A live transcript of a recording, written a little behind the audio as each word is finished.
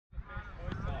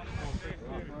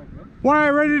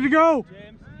Wyatt, ready to go?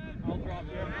 James, I'll drop it.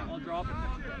 I'll drop it.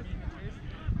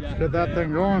 Let's get that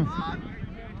thing going.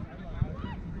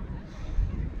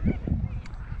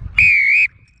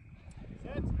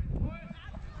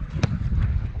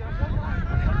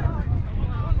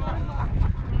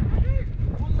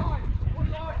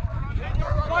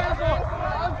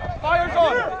 Fire's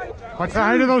on! Watch the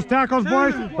height of those tackles,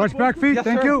 boys. Watch back feet.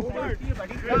 Thank you.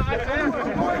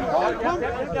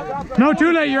 No,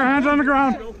 too late. Your hands on the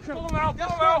ground.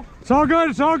 It's all good.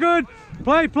 It's all good.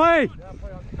 Play, play.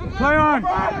 Play on.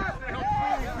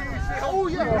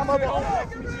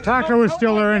 Tackle was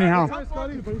still there anyhow.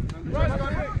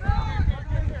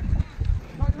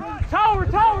 Tower!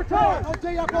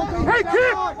 Hey,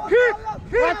 keep!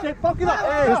 That's it, fuck it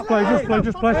up! Just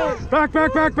play.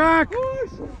 Back.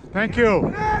 Thank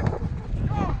you.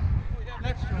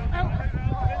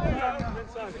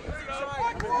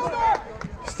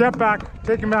 Step back.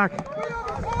 Take him back.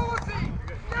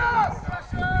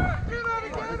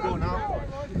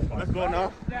 Let's go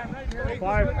now.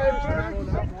 5.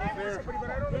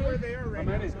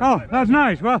 Oh, that's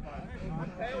nice. Well,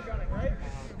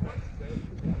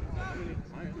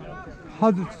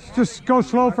 I'll just go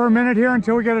slow for a minute here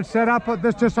until we get it set up.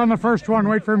 This just on the first one.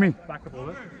 Wait for me. Back up a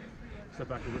little bit. Step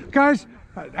back a little bit. Guys,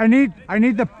 I need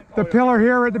the pillar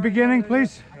here at the beginning,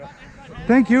 please.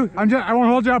 Thank you. I won't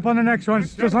hold you up on the next one.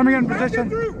 Just let me get in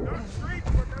position.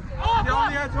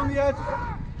 On the edge.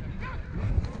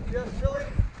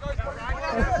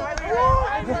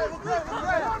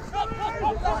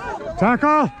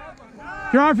 Tackle.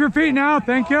 You're off your feet now.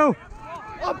 Thank you.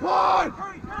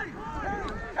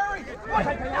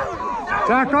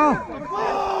 Tackle.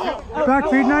 Back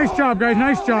feet. Nice job, guys.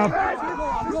 Nice job.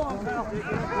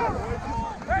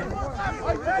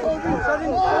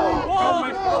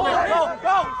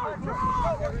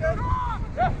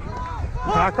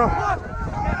 Tackle.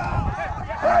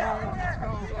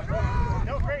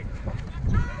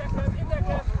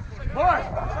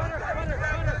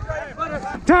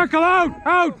 Tackle out!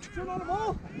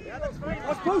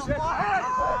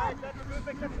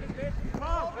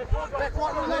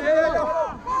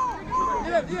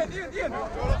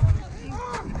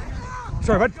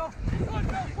 Sorry, bud.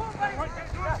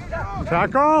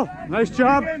 Tackle. Nice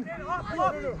job.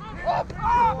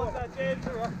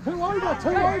 Two over.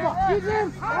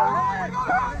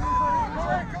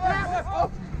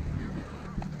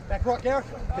 Back right, Gareth.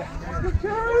 Good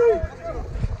carry.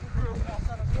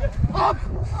 Up.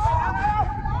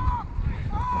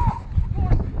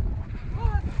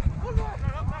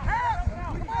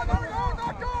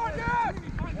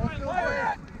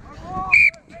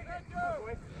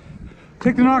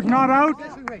 Take the knock, not out. I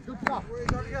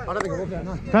don't think it will.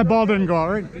 That ball didn't go out,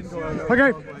 right?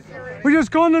 Okay. We're just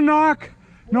going to knock.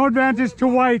 No advantage to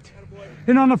White.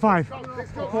 In on the 5.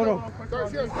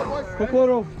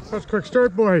 That's quick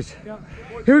start, boys.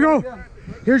 Here we go.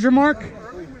 Here's your mark.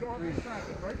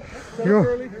 Here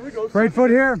we go. Right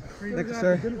foot here. Thank you,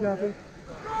 sir.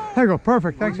 There you go.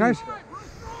 Perfect. Thanks, guys.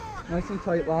 Nice and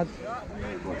tight, lads.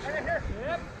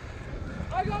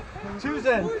 Choose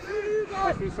in.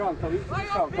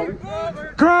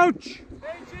 Crouch.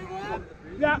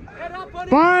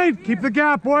 Bind. Keep the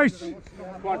gap, boys.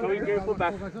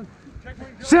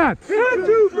 Set. 1,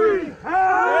 2, 3.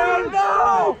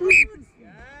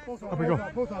 Up we go.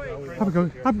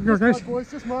 Up we go, guys.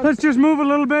 Let's just move a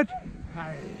little bit.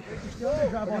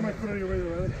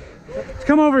 Let's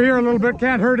come over here a little bit.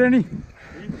 Can't hurt any. Can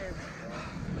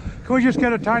we just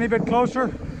get a tiny bit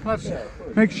closer? Let's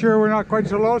make sure we're not quite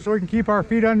so low so we can keep our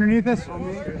feet underneath us.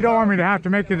 You don't want me to have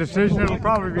to make a decision. It'll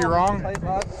probably be wrong.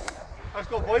 Let's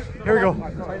go, boys. Here we go.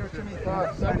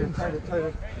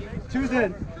 Choose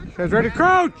in. Guys ready?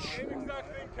 Crouch.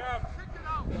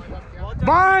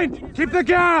 Bind. Keep the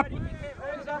gap.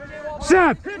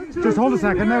 Set. Just hold a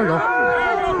second. There we go.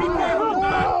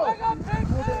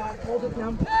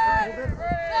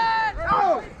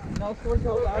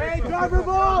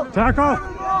 Tackle.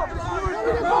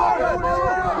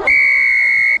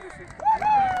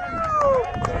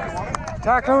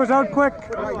 Tackle was out quick.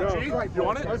 You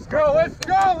want it? Let's go.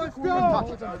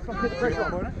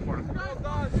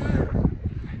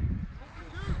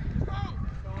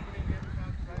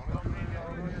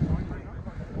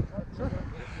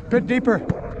 Bit deeper.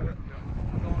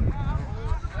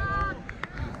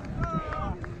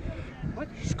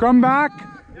 Scrum back.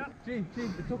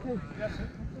 It's okay.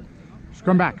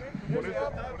 Scrum back.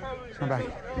 Scrum back.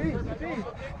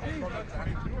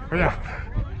 Yeah.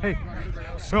 Hey,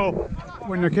 so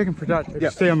when they're kicking for that, if you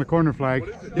stay on the corner flag,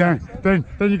 then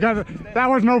you got it. That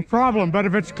was no problem. But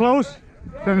if it's close,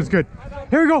 then it's good.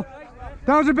 Here we go.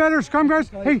 That was a better scrum, guys.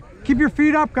 Hey, keep your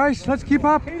feet up, guys. Let's keep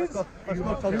up.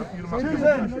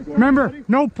 Remember,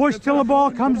 no push till the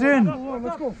ball comes in.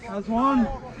 Let's go. That's one.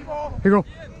 Here you go.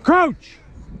 Crouch.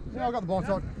 Yeah, I got the ball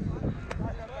shot.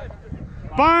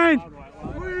 Bind.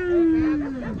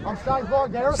 I'm starting ball,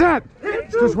 Gareth. Set.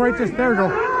 Just wait this. There we go.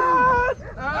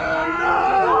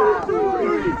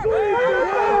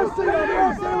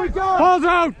 Ball's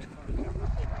out.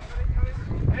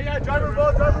 Hey, driver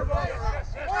ball, driver ball.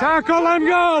 Tackle, let him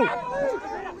go.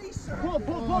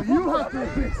 Pull, you have to.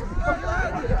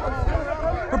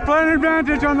 We're playing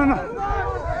advantage on the...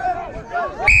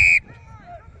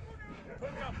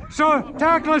 So,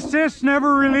 tackle assist,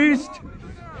 never released.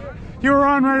 You were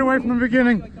on right away from the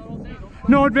beginning.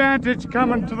 No advantage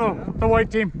coming to the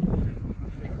white team.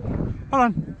 Hold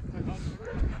on.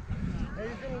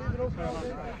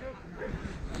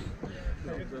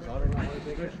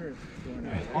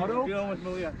 Auto? Deal with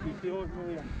Malia. Deal with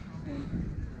Malia.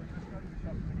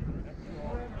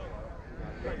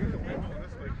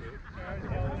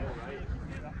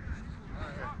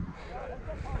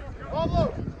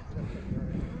 Pablo!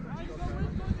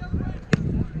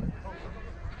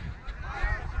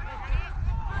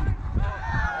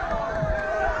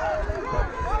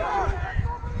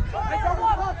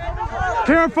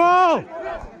 Careful!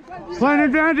 Slight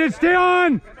advantage, stay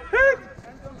on!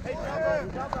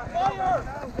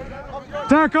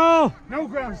 Tackle! No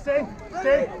ground, stay,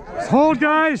 stay. Hold,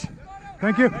 guys.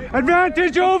 Thank you.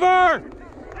 Advantage over!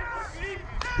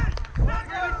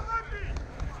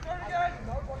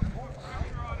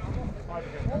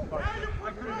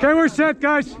 Okay, we're set,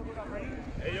 guys.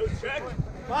 Hey, yo, check.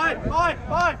 Fine. I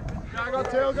got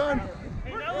tail gun.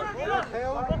 I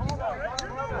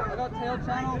got tail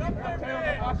channel.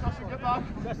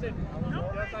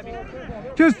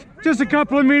 Just a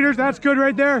couple of meters. That's good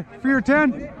right there for your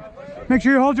 10. Make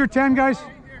sure you hold your 10, guys.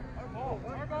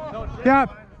 Yeah.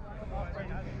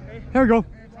 There we go.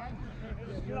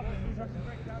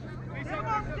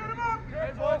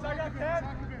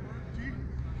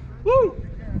 Woo!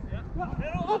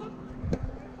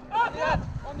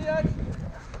 On the edge.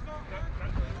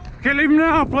 Okay, leave him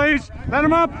now, please. Let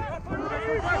him up.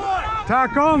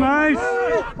 Tackle, nice.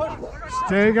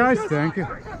 Stay, guys. Thank you.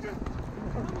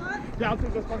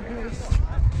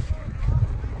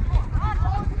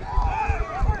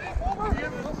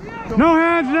 No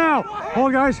hands now.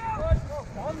 Hold, guys.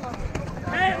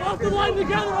 Hey, off the line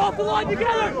together, off the line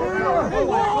together.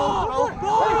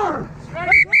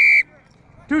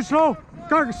 Too slow.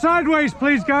 Go sideways,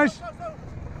 please, guys.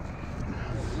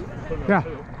 Yeah.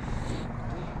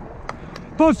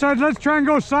 Both sides. Let's try and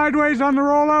go sideways on the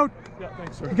rollout. Yeah,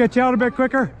 thanks, sir. Get you out a bit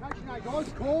quicker.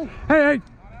 Hey,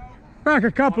 back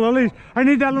a couple at least. I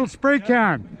need that little spray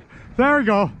can. There we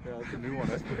go. Yeah, that's a new one.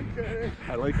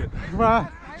 I like it. Well,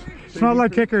 it's not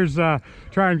like kickers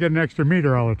try and get an extra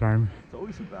meter all the time. It's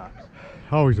always the backs.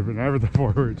 Always, but never the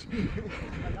forwards. We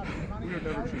would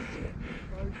never choose.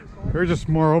 We're just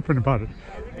more open about it.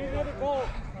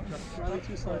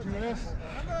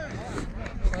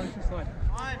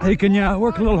 Hey, can you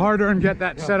work a little harder and get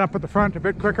that set up at the front a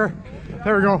bit quicker?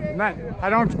 There we go. I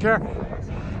don't care.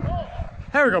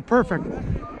 There we go, perfect.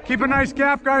 Keep a nice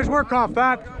gap, guys. Work off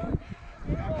that.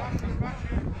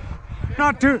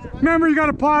 Not too. Remember, you got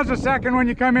to pause a second when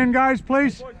you come in, guys,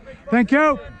 please. Thank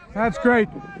you. That's great.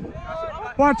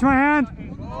 Watch my hand.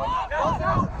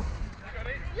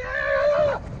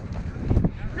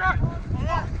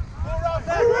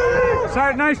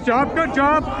 Sorry, nice job. Good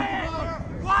job.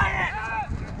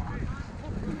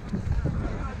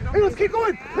 Hey, let's keep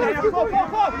going. Hey, red ball.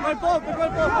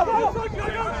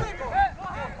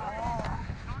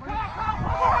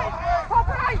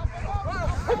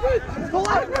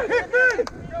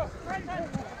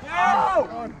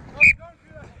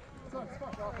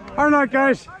 All right,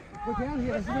 guys.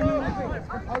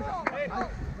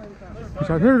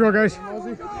 So here we go, guys.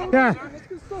 Yeah.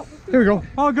 Here we go.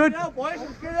 All good. Get out, boys.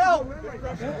 Let's get out.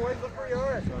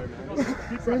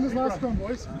 Same as last time,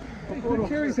 boys.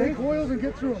 Carry, take coils and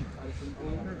get through them.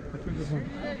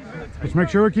 Let's make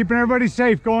sure we're keeping everybody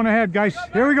safe going ahead, guys.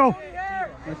 Here we go.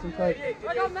 Nice and tight.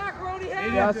 I got macaroni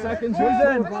here. Yeah, seconds. Who's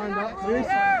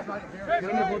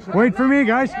in? Wait for me,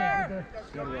 guys.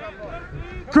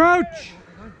 Crouch.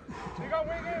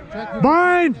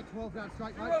 Bind.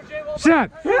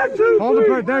 Set. Hold the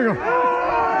plate. There you go.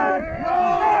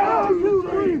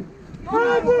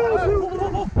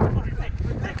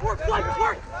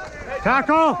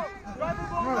 Tackle.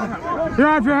 You're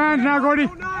off your hands now, Gordy.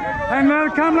 And let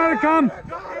it come, let it come.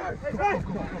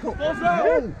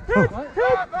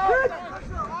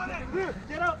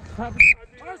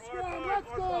 Let's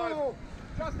go.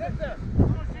 Just hit there.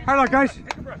 Hard luck, guys.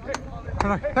 Hard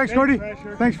luck. Thanks, Cody.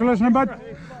 Thanks for listening, bud.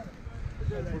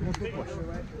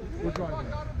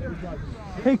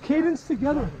 Hey, cadence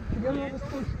together. Together on this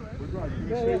push.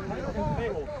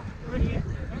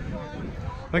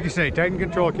 Like you say, tighten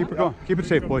control. Keep it going. Keep it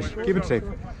safe, boys. Keep it safe.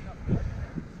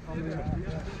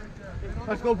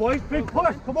 Let's go, boys. Big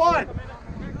push. Come on.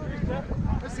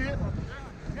 Let's see it.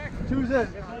 Two's in.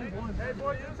 Hey,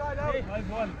 boy, inside out.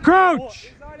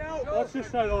 Crouch. Inside out. Watch this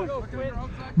side on.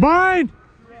 Bind.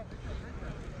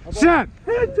 Set.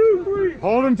 1, 2, 3.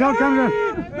 Hold until it comes in.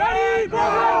 Ready,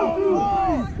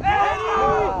 go!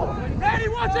 Ready,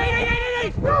 watch 8, 8, 8, 8,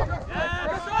 8!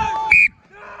 Yes,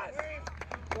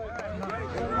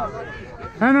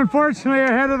 And unfortunately,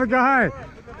 ahead of the guy.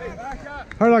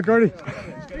 Hard luck, Gordy.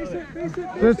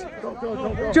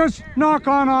 Just knock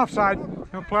on offside.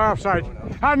 No, player offside.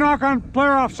 Knock on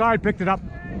player offside. Picked it up.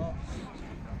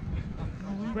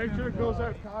 Make sure it goes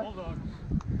out. Hold on.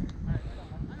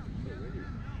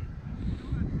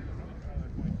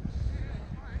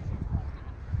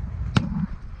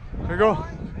 There you go.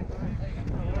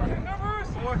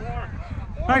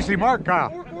 Nicely marked,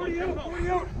 Kyle.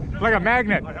 Like a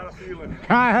magnet. I had a feeling.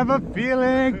 I have a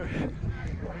feeling.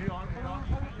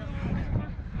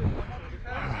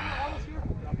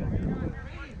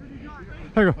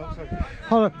 There you go.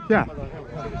 Hold it. Yeah.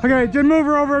 Okay, just move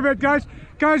her over a bit, guys.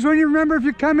 Guys, when you remember, if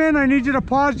you come in, I need you to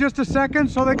pause just a second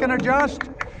so they can adjust.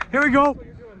 Here we go.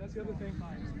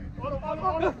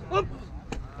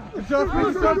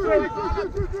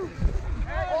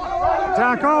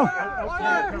 Tackle.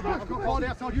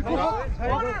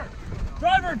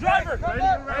 driver!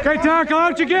 Okay, tackle.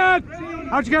 Out you get.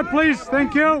 Out you get, please.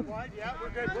 Thank you. Yeah, we're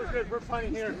good. We're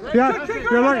fighting here. Yeah,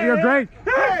 you're great.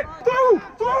 Hey, through!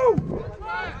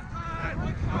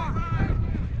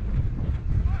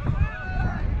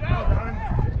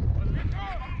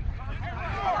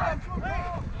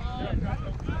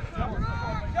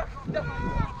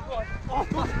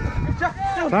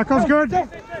 Tackle's good.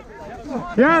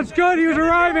 Yeah, it's good. He was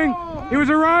arriving. He was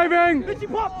arriving.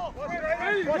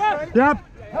 Yep.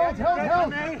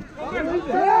 Held.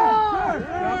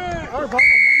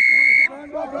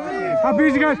 Up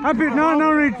easy, guys. Up easy.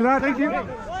 No need for that. Thank you.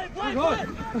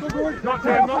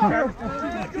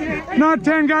 Not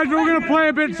 10, guys. We're going to play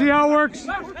a bit, see how it works.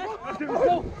 Let's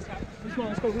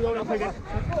go. Reload. I'll take it.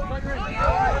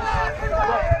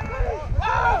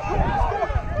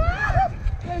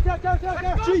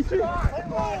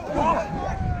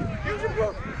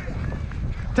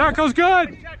 Tackle's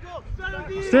good.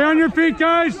 Stay on your feet,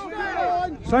 guys.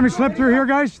 Let me slip through here,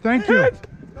 guys. Thank you.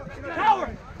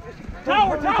 Tower!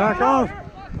 Tackle.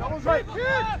 Tower's right.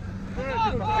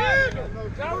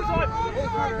 Tower's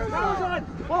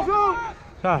on!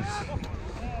 Yes.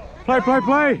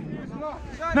 Play.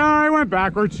 No, I went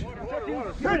backwards.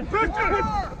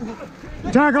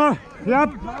 Tackle. Yep.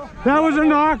 That was a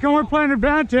knock, and we're playing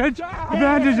advantage.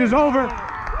 Advantage is over.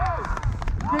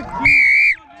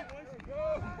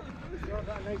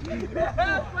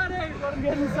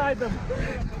 Get inside them.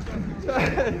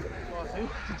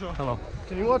 Hello.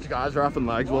 Can you watch guys wrapping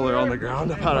legs while they're on the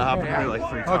ground? I've had it happen to me like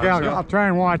 3 times. Okay, now. I'll try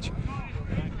and watch.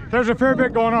 There's a fair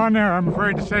bit going on there, I'm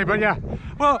afraid to say, but yeah.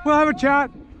 Well, we'll have a chat.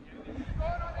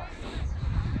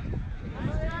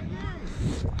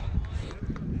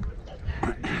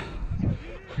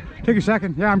 Take a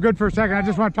second. Yeah, I'm good for a second. I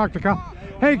just want to talk to Kyle.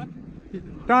 Hey,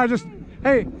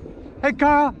 hey,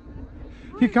 Kyle.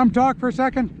 Can you come talk for a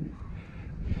second?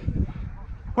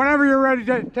 Whenever you're ready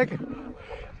to take it.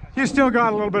 You still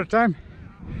got a little bit of time.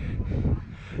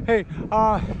 Hey,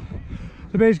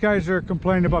 the base guys are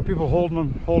complaining about people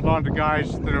holding on to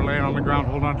guys that are laying on the ground,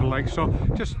 holding on to legs. So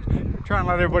just try and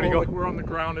let everybody go. Like we're on the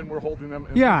ground and we're holding them.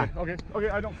 Yeah. Okay,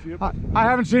 I don't see it. I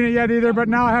haven't seen it yet either, but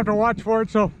now I have to watch for it.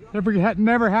 So if we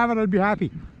never have it, I'd be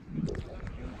happy.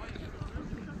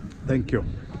 Thank you.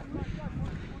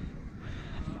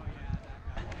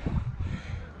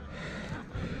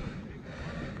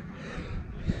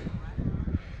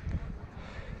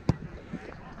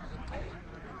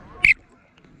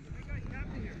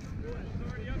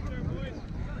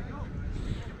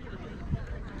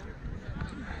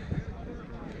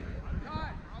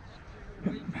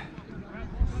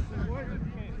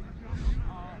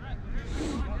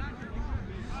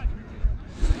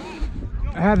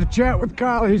 I had a chat with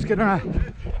Kyle. He's gonna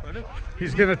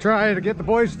try to get the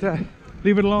boys to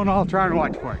leave it alone. I'll try and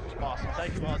watch for it. Awesome.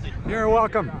 Thank you, Ozzy. You're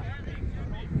welcome.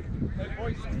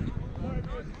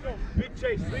 Big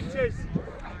chase.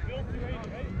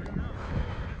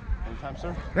 Anytime,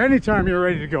 sir. Anytime you're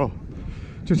ready to go.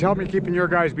 Just help me keeping your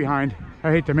guys behind.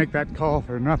 I hate to make that call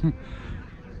for nothing.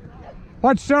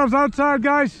 Watch yourselves outside,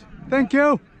 guys. Thank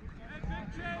you.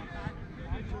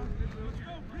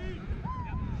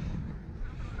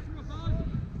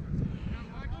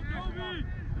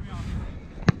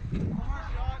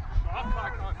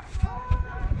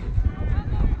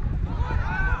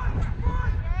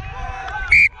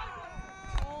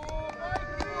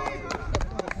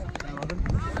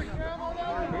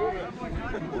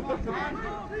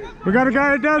 We got a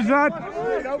guy that does that.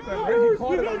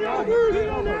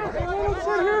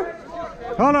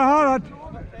 Hold on.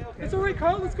 It's all right,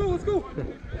 Kyle. Let's go.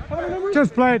 How many numbers?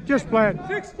 Just play it. 6.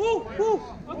 Full.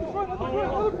 At the front.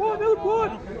 Another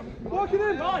quad. Walk it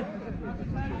in.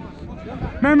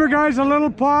 Remember, guys, a little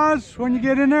pause when you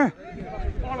get in there.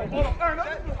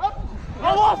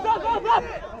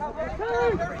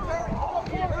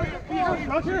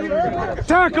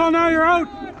 Tackle, now you're out.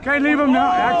 Okay, leave him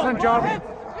now. Excellent job.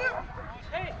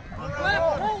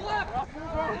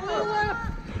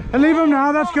 And leave him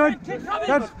now, that's good.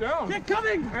 That's Get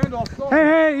coming.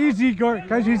 hey, easy,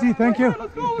 guys, easy, thank you.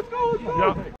 Let's go.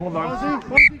 Yeah, hold on.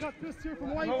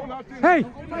 Hey,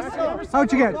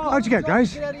 how'd you get,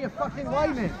 guys? Get out of your fucking way,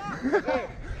 man.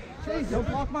 Jeez, don't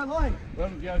block my line. You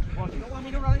don't want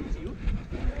me to run into you?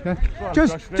 Yeah.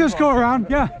 Just go around,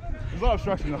 yeah. There's a lot of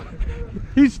obstruction though.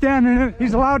 He's standing,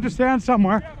 he's allowed to stand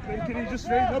somewhere. Can he just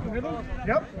straighten up and hit him?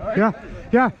 Yep.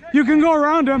 Yeah, you can go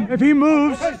around him if he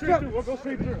moves. We'll go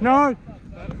straight through. No,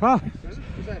 well.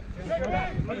 I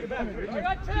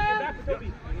got 10.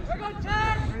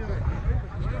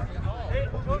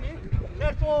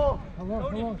 Careful. Come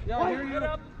on. Yeah, here you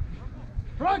up.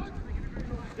 Front.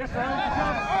 Yes, sir.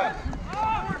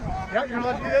 Yeah, you're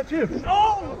allowed to do that too.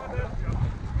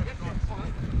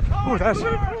 Oh, that's.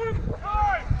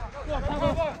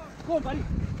 Go on, buddy.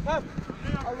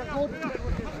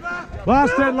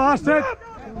 Lost it.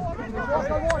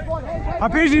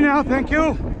 Up easy now, thank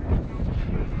you.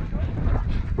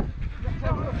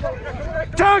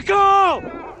 Tackle!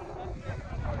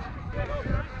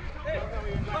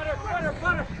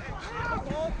 Putter.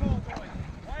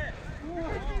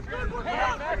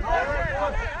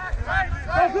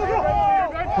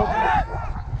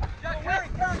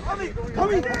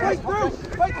 Coming, fight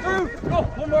through. Go,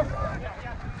 one more.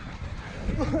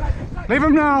 Leave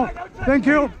him now, thank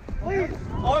you.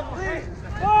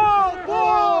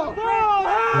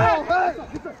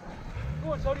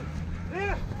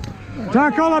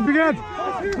 Tackle up again.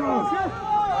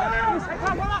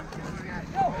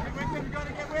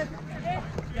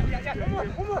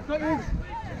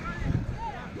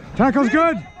 Tackle's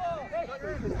good.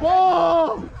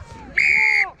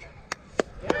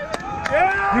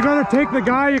 You gotta take the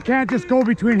guy, you can't just go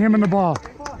between him and the ball.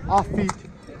 Off feet.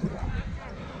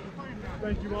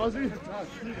 Thank you, Ozzy.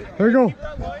 There you go.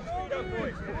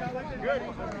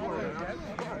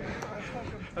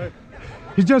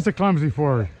 He's just a clumsy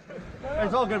forward.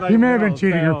 It's all good, He may have been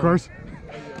cheating, of course.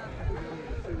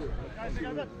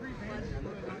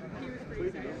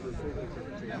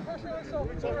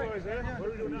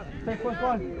 Take first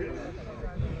one.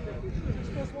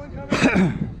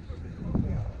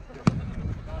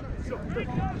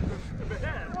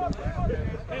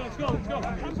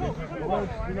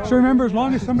 So remember, as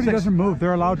long as somebody doesn't move,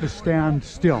 they're allowed to stand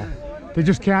still. They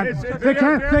just can't. They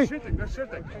can't.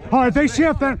 Oh, if they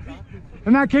shift, then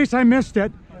in that case, I missed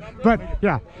it. But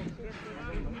yeah,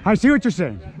 I see what you're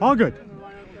saying. All good.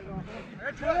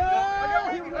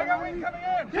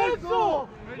 Cancel!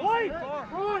 White!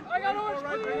 Front! I got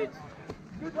orange, please!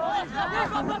 Good ball!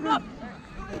 Up!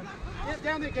 Get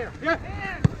down there, Gary.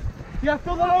 Yeah,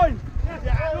 fill the line.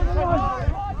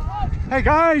 Hey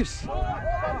guys!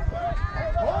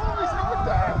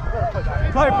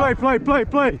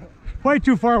 Play. Way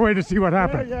too far away to see what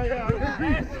happened.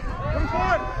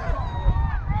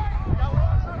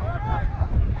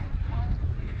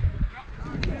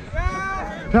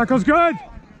 Tackle's good.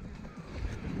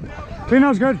 Clean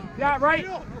out's good. Yeah, right.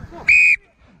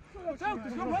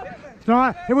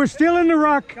 No, it was still in the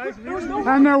ruck,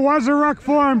 and there was a ruck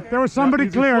form. There was somebody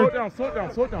cleared. Slow it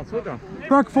down.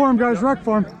 Ruck form, guys, ruck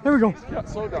form. There we go. Yeah,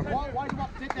 slow it down.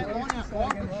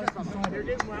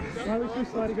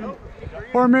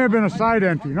 Or it may have been a side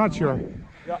entry, not sure.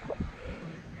 Yeah.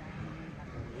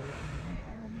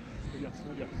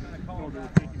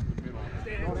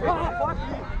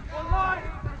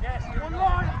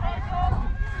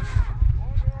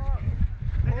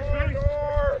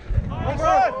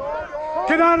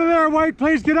 Get out of there, White,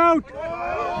 please get out.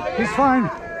 He's fine.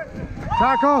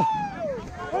 Tackle.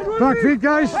 Back feet,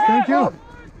 guys. Thank you.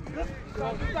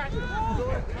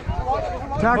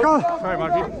 Tackle. Sorry,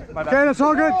 Marky. My bad. Okay, that's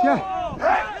all good. Yeah.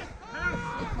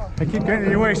 I keep getting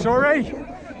in your way. Sorry.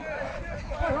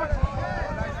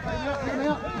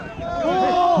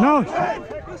 No.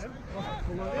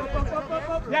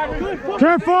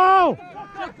 Careful.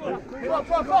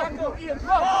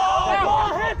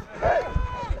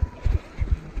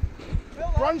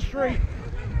 Run straight.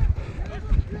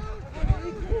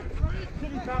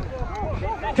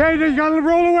 Okay, you got to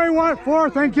roll away. 4.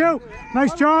 Thank you.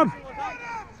 Nice job.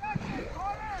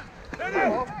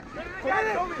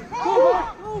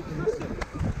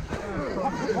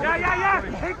 Yeah.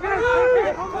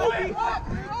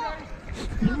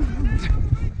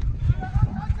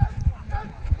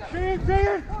 Take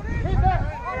this.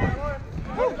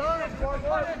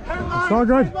 It's all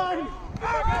good.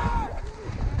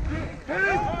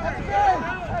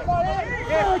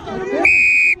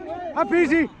 Up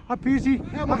easy, up easy.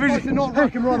 Up easy. Not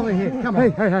rocking right over here. Come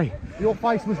on. Hey. Your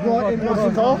face was right in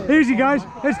the Easy, guys.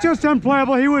 It's just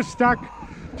unplayable. He was stuck.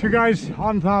 Two guys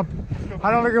on top.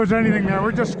 I don't think there was anything there.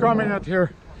 We're just scrumming it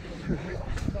here.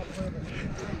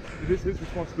 It is his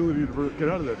responsibility to get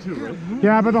out of there too, right?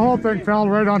 Yeah, but the whole thing fell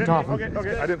right on top of him.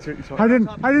 Okay. I didn't see what you saw.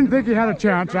 I didn't think he had a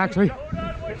chance, actually.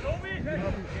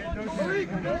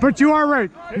 But you are right.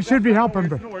 He should be helping.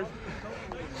 But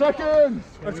seconds.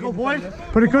 Let's go, boys.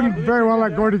 he couldn't very well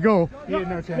let Gordy go. He had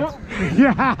no chance.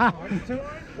 Yeah.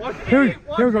 Here we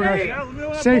go,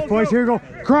 guys. Safe, boys. Here we go.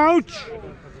 Crouch.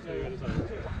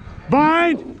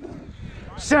 Bind.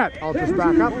 Set. I'll just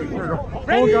back up. Here we go.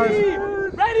 Hold, guys.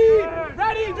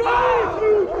 Ready, drive!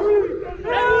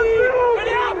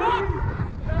 Ready,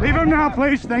 up! Leave him now,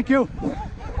 please. Thank you.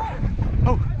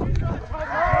 Oh.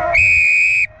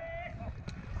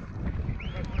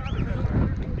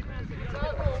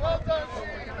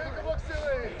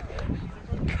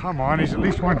 Come on, he's at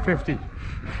least 150.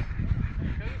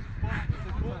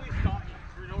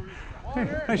 Hey,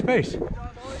 nice pace.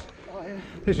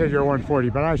 He said you're 140,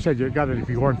 but I said you got to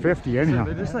be 150 anyhow.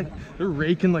 They're just like, they're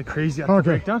raking like crazy at the Okay.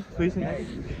 breakdown. Please. Thank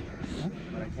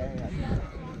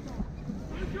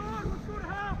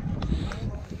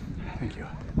you.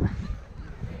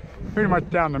 Pretty much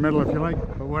down the middle if you like,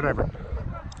 but whatever.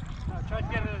 Try to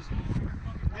get it as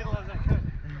middle as I could.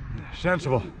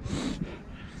 Sensible.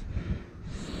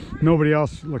 Nobody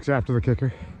else looks after the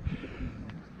kicker.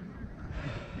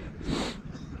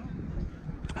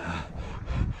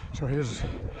 So his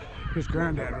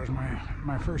granddad was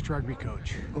my first rugby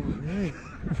coach. Oh, really?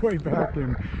 Way back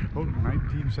in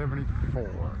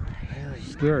 1974.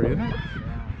 Scary, isn't it?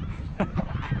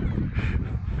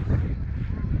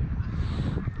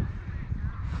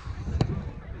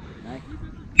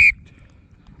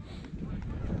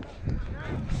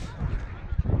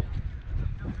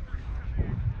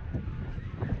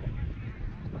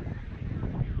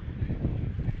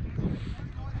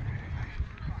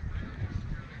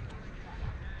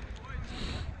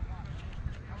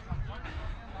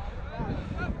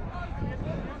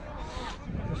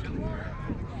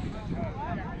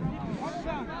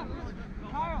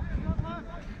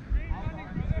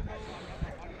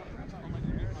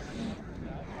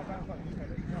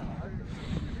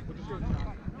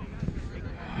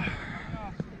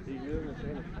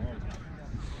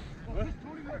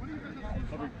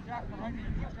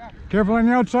 Careful on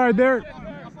the outside there.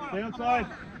 Stay outside.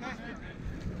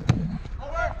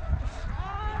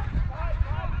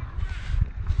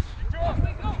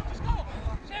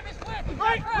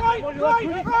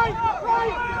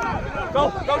 Go,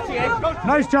 TA, go.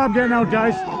 Nice job getting out,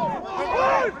 guys.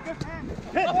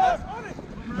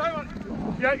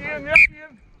 Yeah, Ian.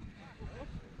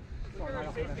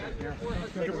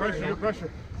 Good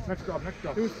pressure. Next job.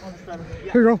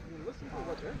 Here you go.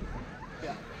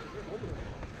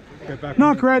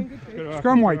 Knock red.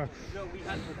 Scrum white.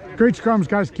 Great scrums,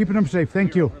 guys. Keeping them safe.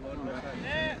 Thank you.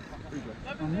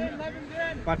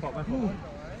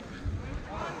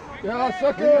 Yeah,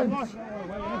 seconds.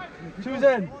 Two's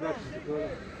in.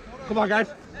 Come on, guys.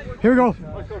 Here we go.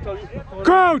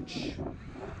 Crouch.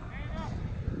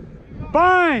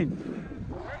 Bind.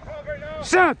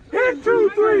 Set. Hit 2,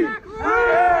 3.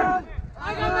 I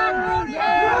got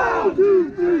that road. 2,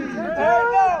 3.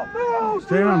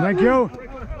 Stay on. Thank you.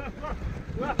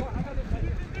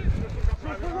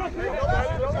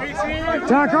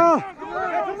 Tackle.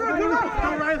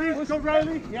 Go,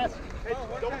 Riley. Yes.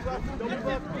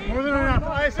 More than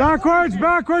enough. Backwards,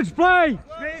 play.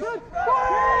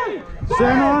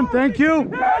 Stand on. Thank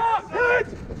you.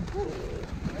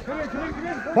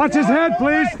 Watch his head,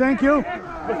 please. Thank you.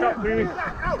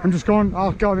 I'm just going.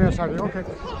 I'll go on the other side. Okay.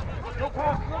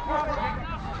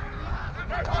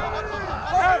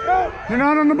 You're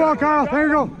not on the ball, Kyle. There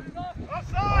you go.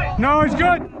 No, he's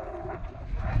good.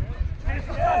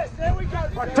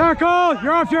 Tackle.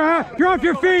 You're off your head. You're off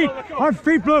your feet. Off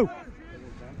feet, blue.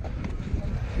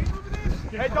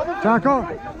 Tackle.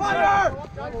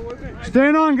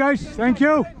 Staying on, guys. Thank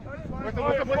you.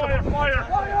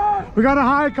 We got a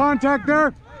high contact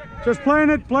there. Just playing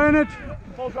it. Playing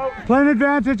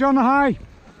advantage on the high.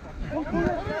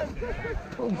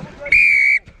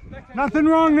 Nothing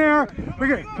wrong there. We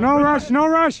get no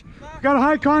rush. Got a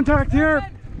high contact here.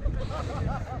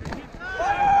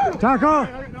 Tackle.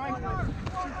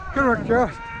 Good work, Joe.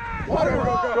 Go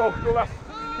left.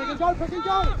 Pick and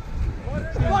go.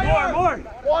 More.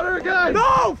 Water again.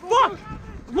 No, fuck.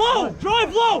 Low,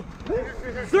 drive low.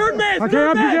 Third man, Okay, third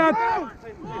up you man.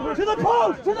 get. To the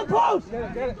post, to the post.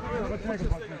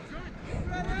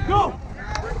 Go.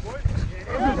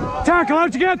 Tackle,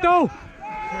 out you get though.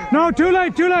 No, too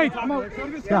late, too late.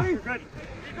 Yeah.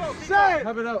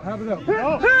 Have it out.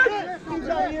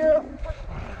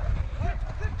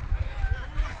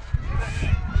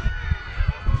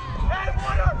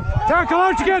 Tackle,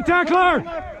 out you get, tackler.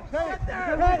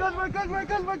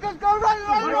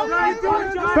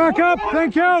 Back up,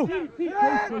 thank you.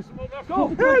 Go.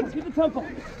 Keep the tempo.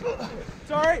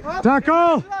 Sorry.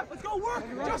 Tackle. Let's go work.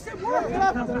 Justin, work.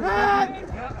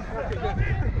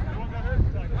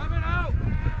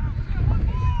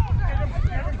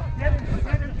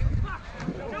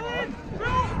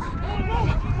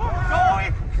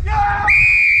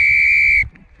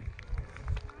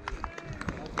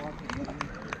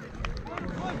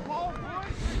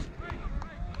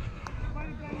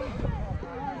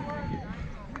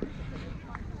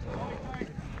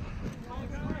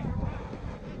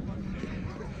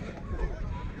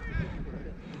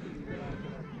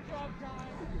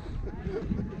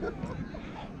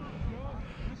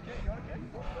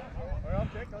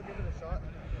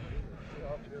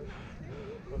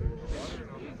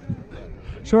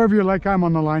 So whatever you like, I'm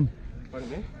on the line. Pardon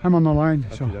me? I'm on the line,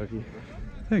 so Okey-dokey.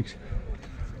 thanks. Thank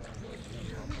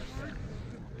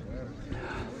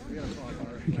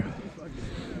you.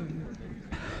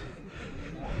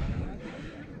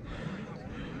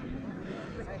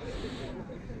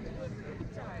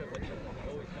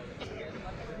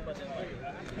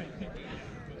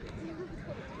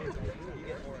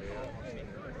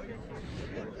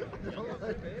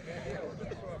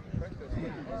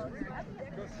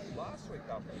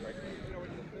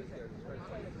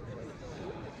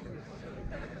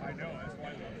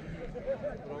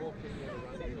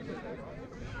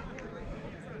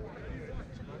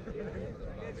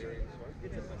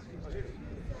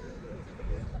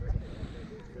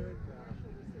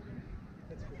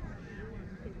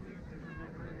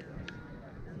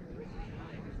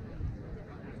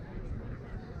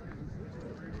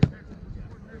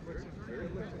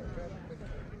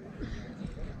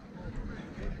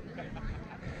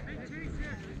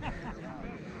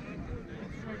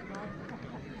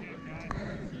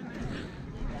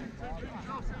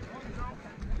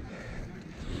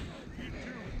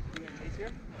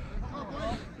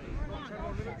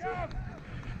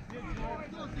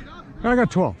 I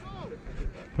got 12.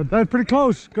 But that's pretty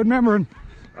close. Good memory.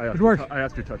 Good work. I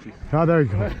asked your touchy. Oh, there you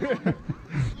go.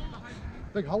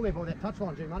 Big hole about that touch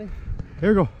line, G-Money. Here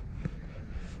you go.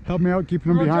 Help me out, keeping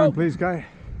them Come on, behind, Joe. please, guy.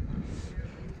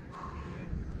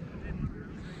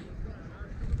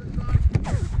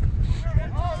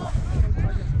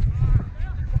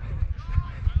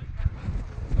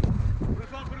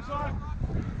 Put us on.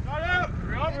 Not out.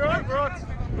 We're on.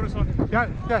 Put us on.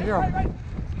 Yeah, here.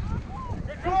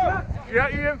 Yeah,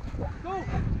 Ian.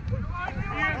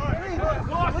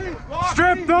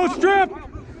 Strip, though, strip!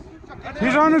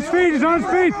 He's on his feet,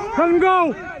 Let him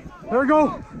go. There we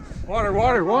go. Water.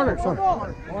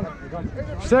 Sorry.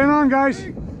 Staying on, guys.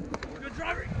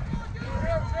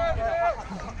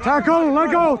 Tackle,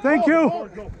 let go. Thank you.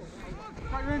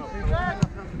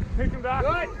 Take him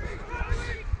back.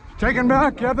 Taken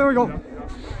back. Yeah, there we go.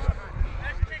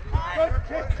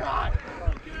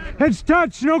 It's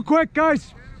touch, no quick,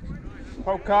 guys.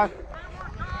 Poke cock.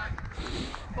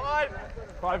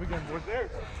 5 again, boys. There.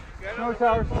 No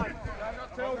towers. 5's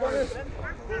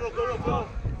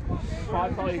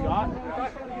all you got?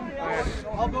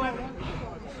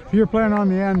 If you're playing on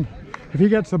the end, if he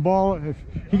gets the ball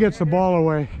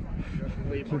away,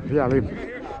 yeah, leave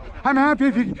him. I'm happy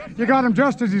if you got him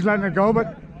just as he's letting it go,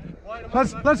 but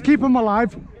let's keep him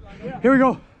alive. Here we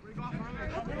go.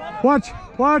 Watch.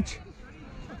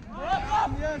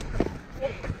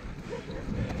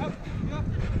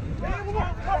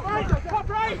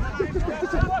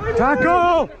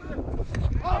 Tackle!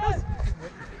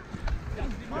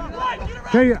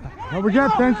 Okay, what we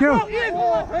got? Thank you.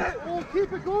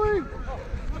 Keep it going.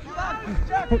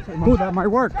 Oh, that might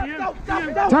work.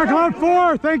 Tackle out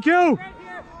 4. Thank you.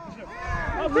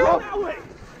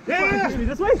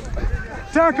 This way.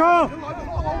 Tackle.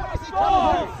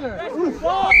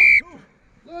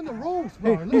 Learn the rules,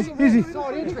 Hey, bro. easy.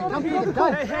 Hey.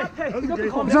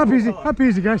 It's up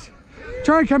easy, guys.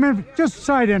 Try and come in, just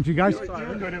side entry, guys.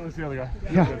 You're good. It was the other guy.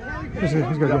 Yeah, he's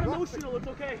good. Yeah. Emotional, it's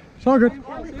okay. It's all good.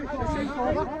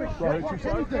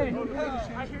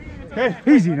 Hey,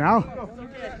 easy now.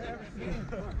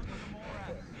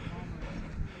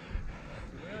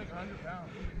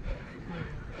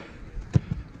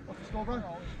 Let's go, bro.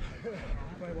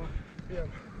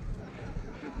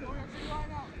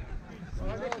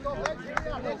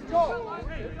 Let's go.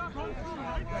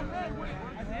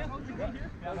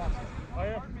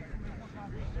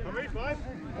 How many? 5?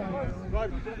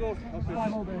 5.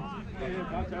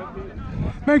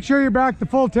 Make sure you're back the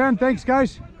full 10. Thanks,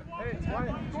 guys. There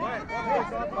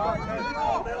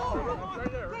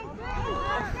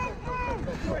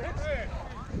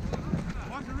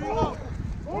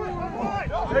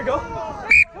you go.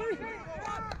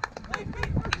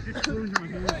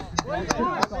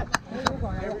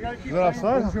 Is that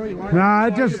offside? Nah,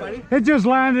 it just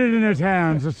landed in his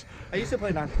hands. It's, I used to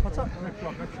play man. What's up?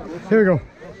 here we go.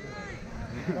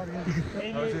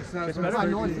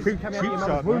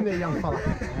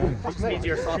 Just means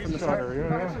you're soft in the center.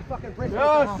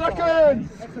 Yeah, second!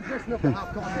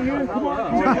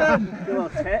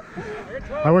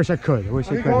 I wish I could.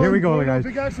 Here we go, guys.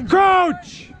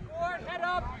 Crouch!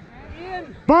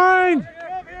 Bind!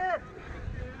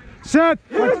 Set!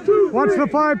 What's the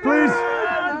 5, please?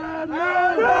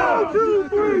 1, 2,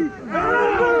 3!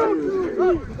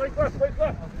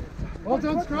 Well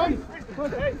done, Scrum.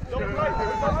 Hey, double right.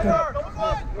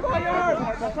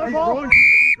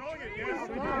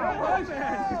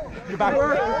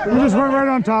 You just went right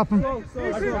on top of him.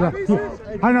 Yeah.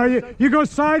 I know, you go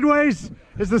sideways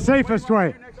is the safest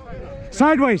way.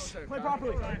 Sideways.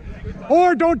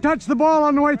 Or don't touch the ball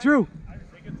on the way through.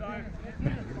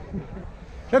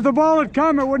 If the ball had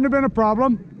come, it wouldn't have been a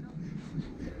problem.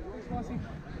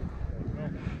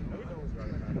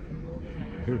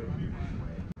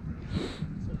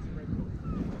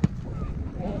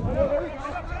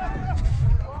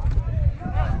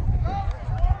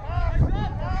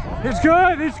 It's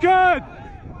good, it's good,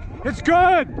 it's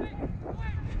good.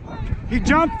 He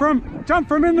jumped from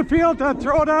in the field to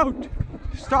throw it out.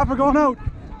 Stop it going out.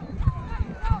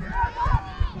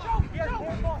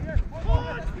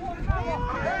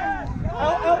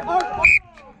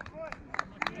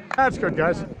 That's good,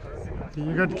 guys.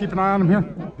 You good to keep an eye on him here?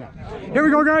 Yeah. Here we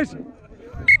go, guys.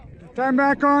 Time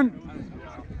back on.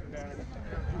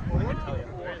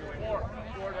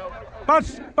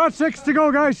 About 6 to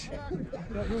go, guys.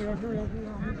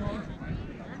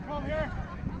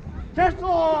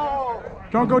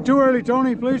 Don't go too early,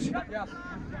 Tony, please.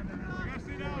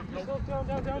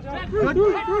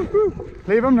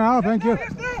 Leave him now, thank you.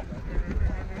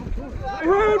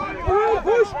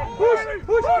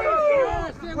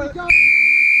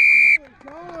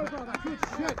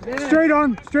 Straight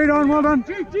on, well done.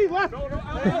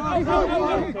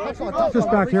 Just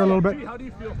back here a little bit.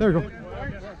 There you go.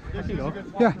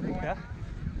 Yeah.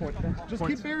 Just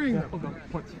keep burying.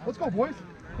 Let's go, boys.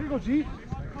 Here you go, G.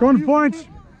 Going to points.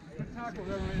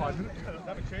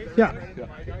 Yeah.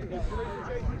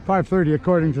 5:30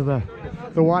 according to the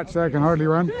watch that I can hardly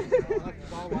run.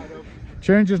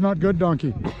 Change is not good,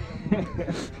 donkey.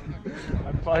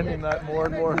 I'm finding that more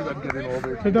and more as I'm getting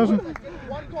older. It doesn't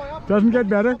get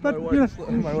better, but yeah.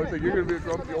 My wife said, you're going to be a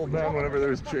grumpy old man whenever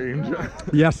there's change.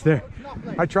 Yes, there.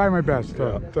 I try my best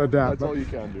to adapt. That's all you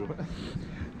can do.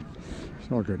 It's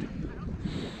not good.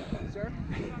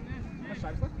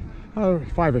 Oh,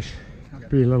 5-ish.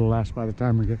 Be a little less by the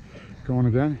time we get going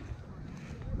again.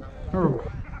 Oh.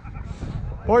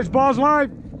 Boys, balls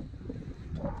live.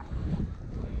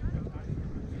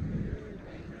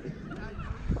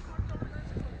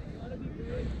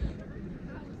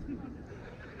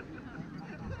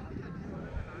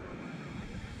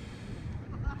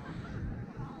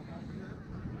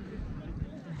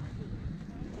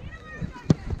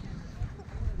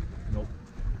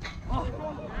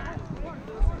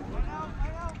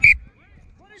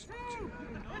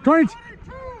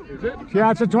 Is it?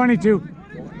 Yeah, it's a 22.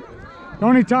 The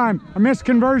only time. A missed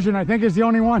conversion, I think, is the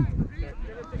only one.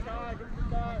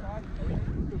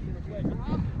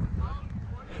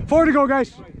 4 to go,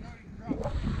 guys.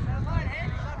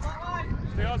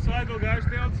 Stay outside though, guys.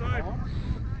 Stay outside.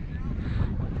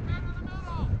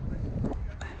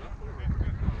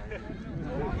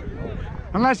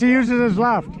 Unless he uses his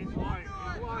left.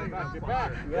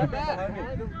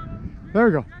 There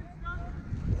we go.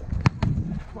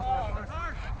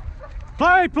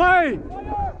 Play!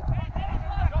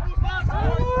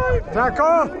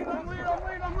 Tackle!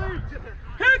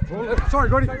 Hit! Sorry,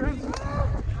 Gordy.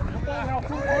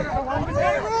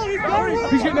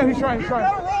 He's getting there, he's trying.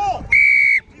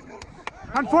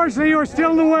 Unfortunately, you were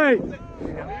still in the way.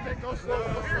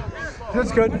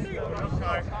 That's good.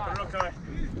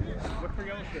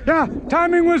 Yeah,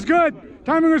 timing was good.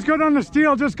 Timing was good on the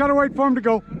steal, just gotta wait for him to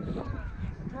go.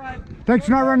 Thanks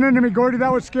for not running into me, Gordy,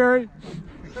 that was scary.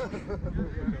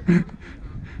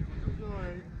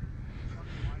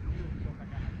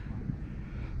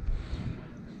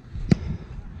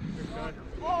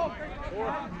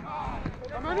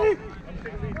 How many?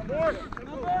 4.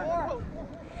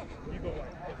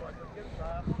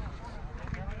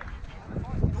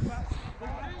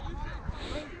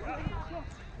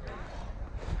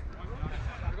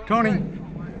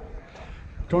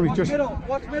 Tony, just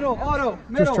Watch middle, auto,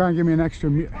 middle. just try and give me an extra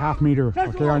half meter,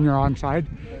 okay, on your onside.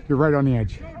 You're right on the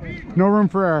edge. No room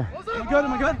for error. You good?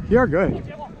 Am I good? You're good.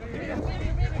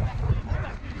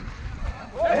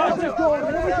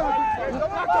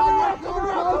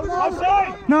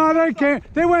 No, they can't.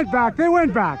 They went back. They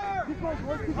went back.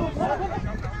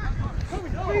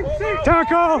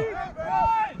 Tackle.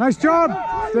 Nice job.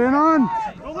 Staying on.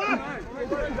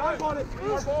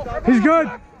 He's good.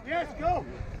 Yes, go.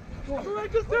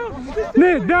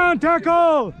 Knee down,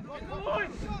 tackle.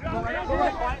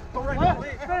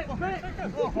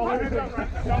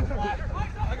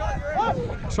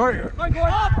 Sorry.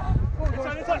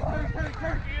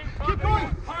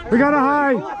 We got a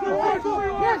high.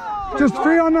 Just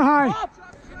free on the high.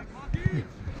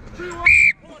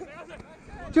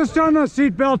 Just on the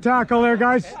seat belt tackle there,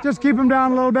 guys. Just keep him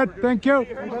down a little bit. Thank you.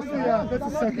 That's the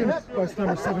second bus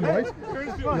number 7, right?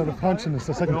 You know, the punch and it's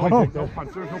the second punch. Oh. No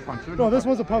punch, there's no punch. No, this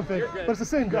was a pump fake, but it's the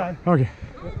same guy. Okay.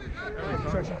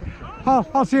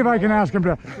 I'll see if I can ask him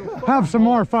to have some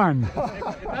more fun.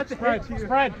 Spread.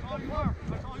 Spread.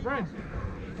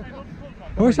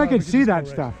 I wish I could see that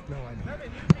stuff.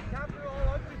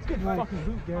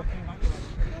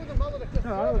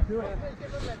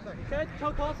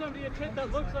 Tell call somebody a kid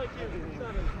that looks like you.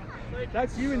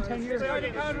 That's you in 10 years.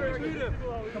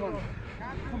 Come on.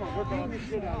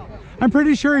 I'm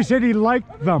pretty sure he said he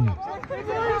liked them.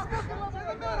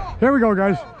 Here we go,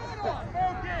 guys.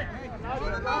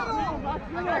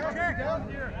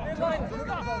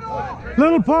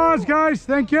 Little pause, guys.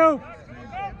 Thank you.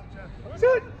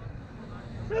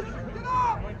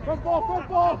 Front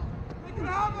ball.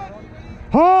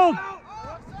 Hold.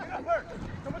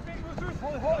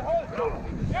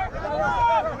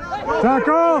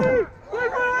 Tackle.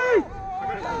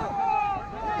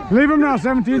 Leave him now,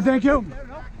 17. Thank you.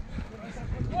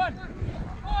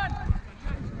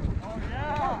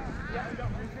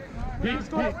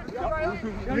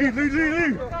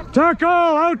 Leave. Tackle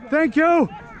out. Thank you.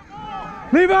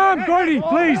 Leave him, Gordy,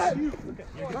 please.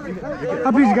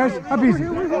 Up easy, guys. Up easy.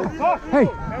 Hey.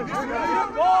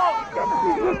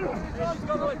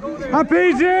 Up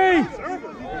easy.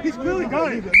 He's clearly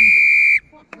got it.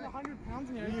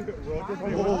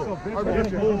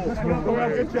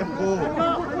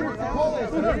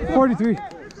 43.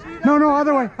 No,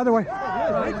 other way. Give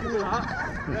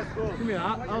me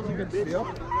that. That was a good steal.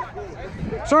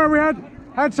 Sorry, we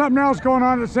had something else going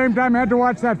on at the same time. I had to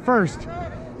watch that first.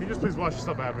 Can you just please watch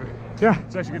yourself happen? Yeah.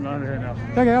 It's actually getting under here now.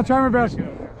 Okay, I'll try my best. You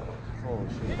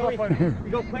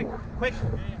go quick.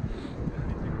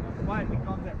 Quiet, we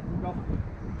calm there. Go.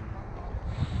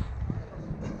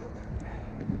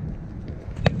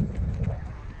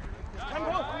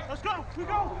 Let's go. We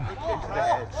go.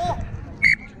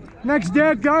 Next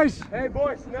dead, guys. Hey,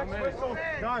 boys. Next whistle.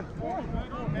 Done. 4.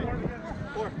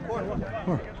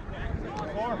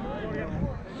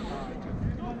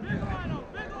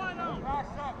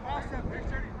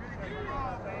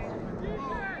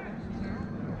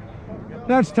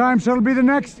 That's time, so it'll be the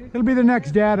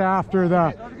next dad after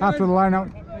the line out.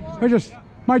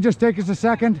 Might just take us a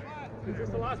second. Is this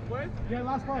the last play? Yeah,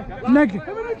 last play. Next,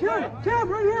 Cam,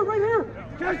 right here.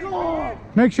 Tackle.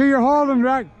 make sure you're holding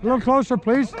right a little closer,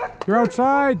 please. You're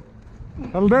outside.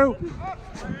 That'll do.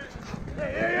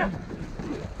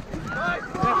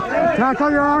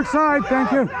 Tackle, you're outside.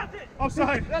 Thank you.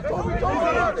 Offside. Never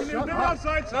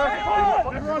offside,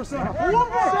 sir. Never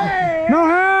offside. No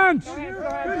hands.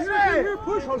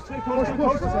 Push.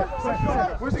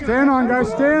 Stand on, guys.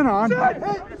 Stand on.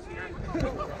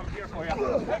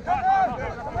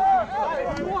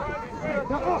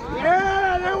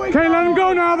 Okay, let him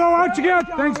go now, though. Out you get.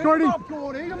 Thanks, Gordy.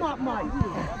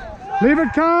 Leave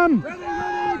it come.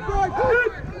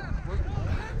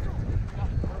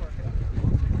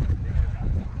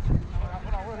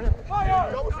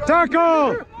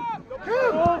 Tackle.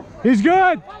 He's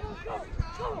good.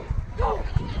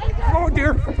 Oh,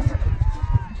 dear.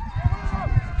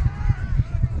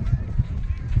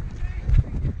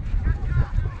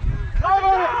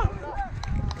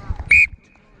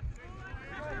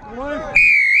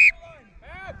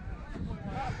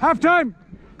 Half time.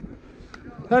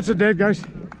 That's a dead, guys.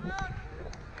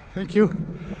 Thank you.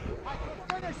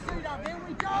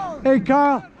 Hey,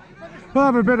 Kyle. We'll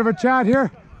have a bit of a chat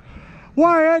here.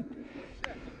 Wyatt.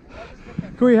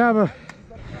 Can we have a...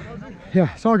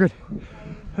 Yeah, it's all good.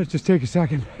 Let's just take a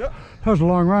second. That was a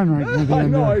long run right at the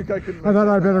end there. I thought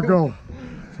I'd better go.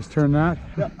 Just turn that.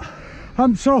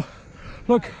 Yeah. So,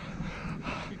 look,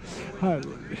 I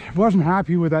wasn't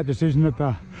happy with that decision at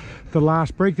the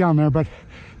last breakdown there, but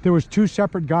there was two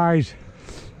separate guys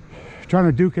trying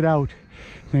to duke it out.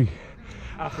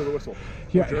 After the whistle.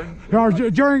 Yeah,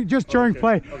 during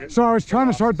play. Okay. So I was trying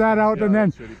to sort that out, and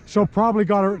then so probably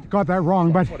got that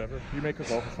wrong. But Whatever. You make a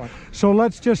call. It's fine. so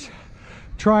let's just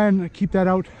try and keep that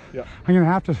out. Yeah. I'm gonna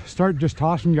have to start just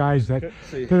tossing guys that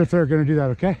if they're gonna do that.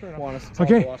 Okay. Want us to tell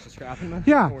Okay. them to watch the scrapping then?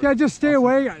 Yeah. Just stay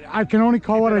away. I can only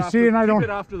call what I see, and I don't. Keep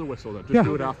it after the whistle then. Just Yeah.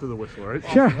 do it after the whistle, right?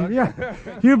 Sure. Yeah.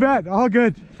 You bet. All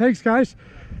good. Thanks, guys.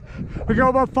 We go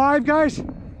about 5 guys.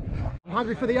 I'm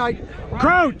hungry for the eye.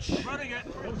 Crouch.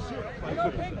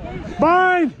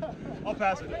 Bind. I'll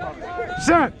pass it.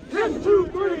 Set. 1, 2,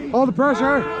 3. Hold the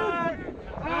pressure.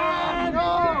 And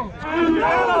now. And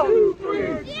now. 2, 3.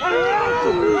 And now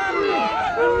 2, 3.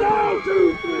 And now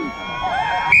 2, 3.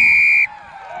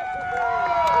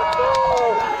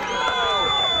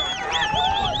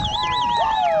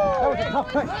 That was a tough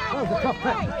pick. That was a tough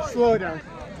pick. Slow down.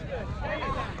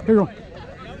 Here you go.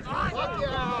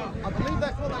 I believe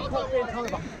that's what I caught being talking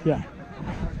about. Yeah.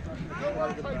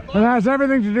 It has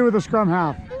everything to do with the scrum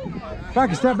half.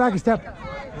 Back a step, back a step.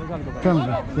 Come on,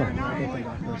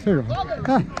 yeah. Here you go.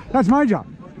 Ah, that's my job.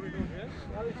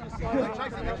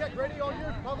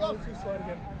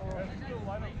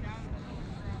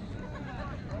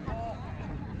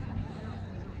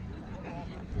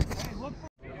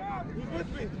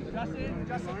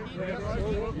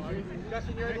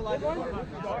 Justin, you're in the line.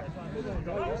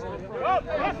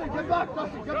 Justin, get back,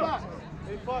 Justin, get back.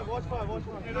 Watch five.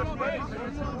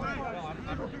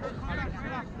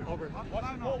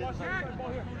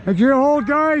 Make your hold,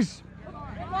 guys.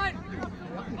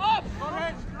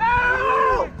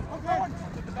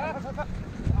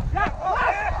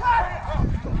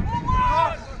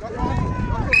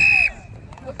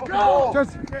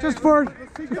 Just forward,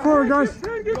 guys.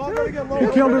 You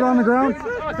killed it on the ground.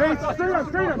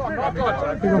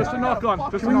 Just a knock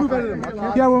on. Just a knock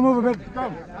on. Yeah, we'll move a bit.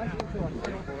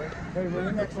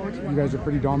 You guys are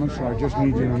pretty dominant, so I just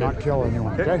need you to not kill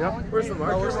anyone, okay? Where's the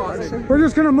mark? We're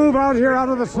just gonna move out here, out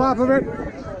of the slap of it.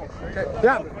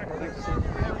 Yeah.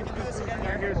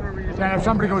 And if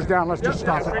somebody goes down, let's just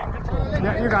stop it.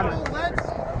 Yeah, you got it.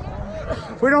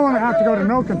 We don't want to have to go to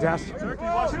no contest.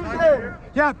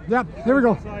 Yeah, here we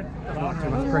go.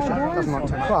 Doesn't want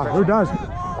to. Oh, who does?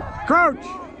 Crouch.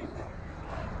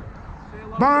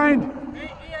 Bind.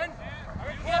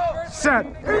 Set.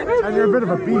 And you're a bit of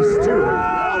a beast too.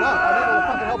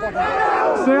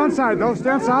 Stay on side though. Stay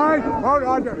on side.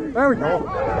 Oh, there we go.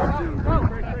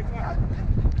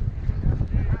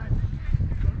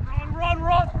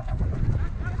 Run!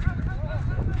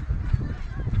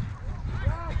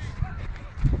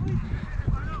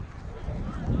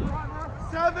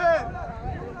 7!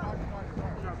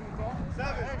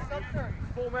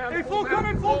 Full man. Hey, full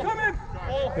coming!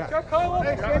 Yeah. Check Kyle.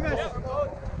 Hey,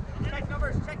 Check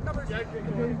numbers.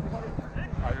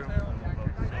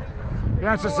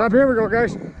 Yeah, it's a sub. Here we go,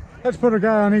 guys. Let's put a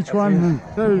guy on each one.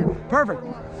 There you go. Perfect.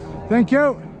 Thank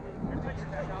you.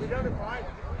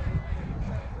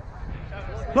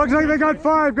 Looks like they got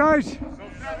 5, guys.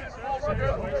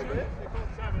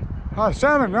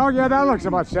 7. Oh, yeah, that looks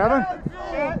about 7.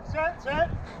 Set.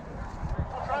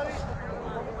 I'll try these.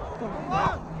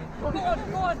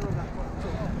 Go on.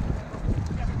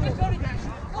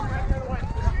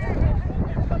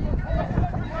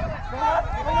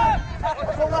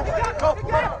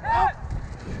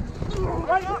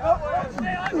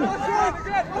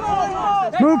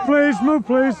 Move,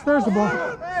 please. There's the ball.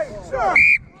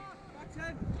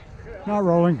 Not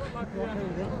rolling.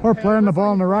 Or playing the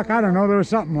ball in the ruck. I don't know. There was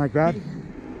something like that.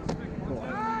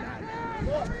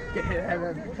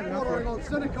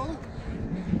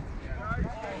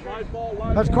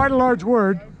 That's quite a large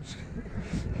word.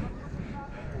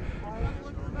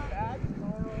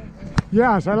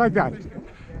 Yes, I like that.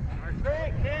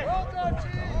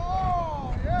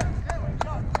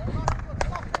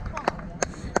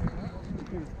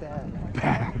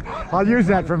 I'll use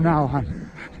that from now on.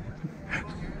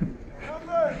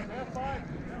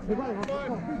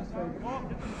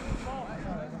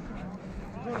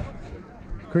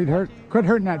 Quit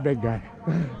hurting that big guy.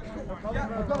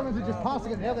 I've got him into just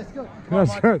passing it now. That's good.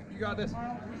 That's good. You got this.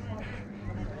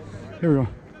 Here we go.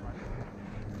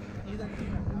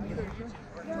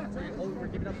 We're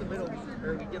giving up the middle,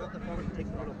 or we give up the front and take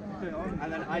the middle.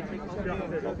 And then I take the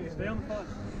middle. Stay on the front.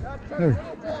 There.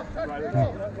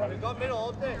 Got middle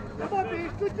all day. Come on,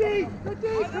 Beef. Good D.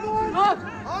 Come on. Up.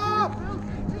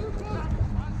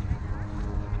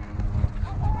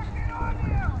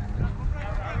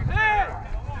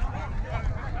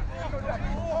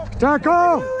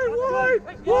 Tackle!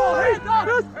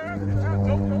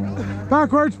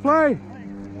 Backwards play!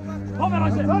 No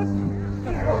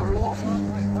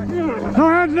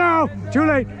hands now! Too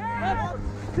late!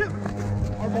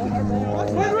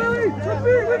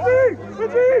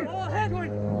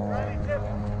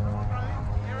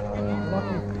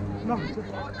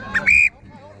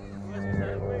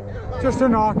 Just a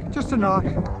knock, just a knock.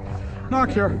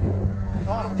 Knock here.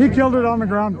 He killed it on the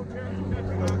ground.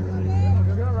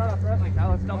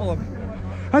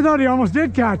 I thought he almost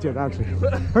did catch it, actually.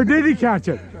 Or did he catch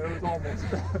it? It was almost.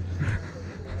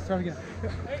 Start again.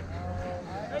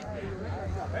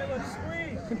 Hey, let's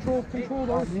squeeze. Control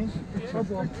those.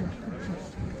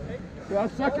 Yeah,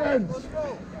 seconds.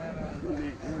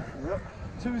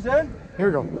 Two's in. Here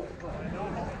we go.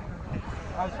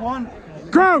 That's one.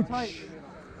 Crouch!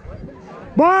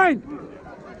 Bind!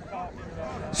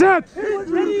 Sit!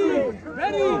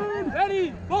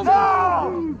 Ready! Both ready!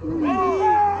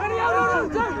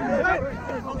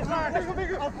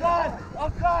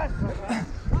 Offside!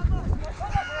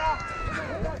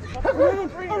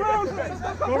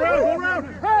 Go around.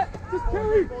 Just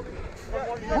carry!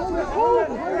 Hold it!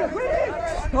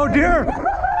 Oh dear!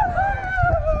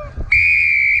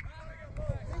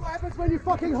 See what happens when you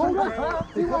fucking hold it?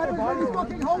 See what happens when you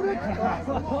fucking hold it?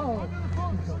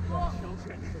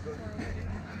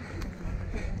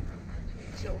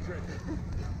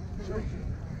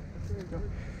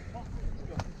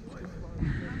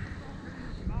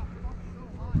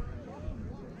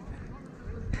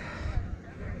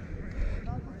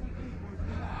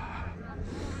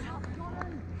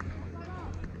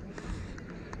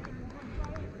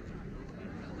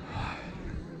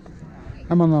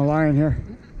 I'm on the line here.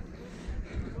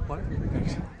 What?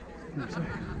 Thanks.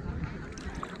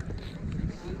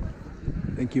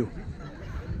 Thank you.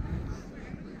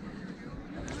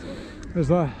 Is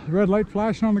the red light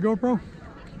flashing on the GoPro?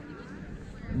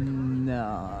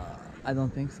 No, I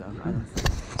don't think so.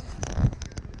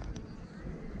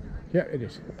 Yeah, it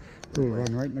is. Little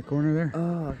one right in the corner there.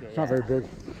 Oh, okay. It's not very big.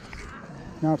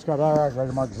 Now it's got our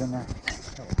marks in there.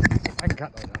 So I can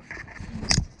cut those out.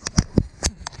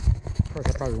 Of course,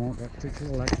 I probably won't. That takes a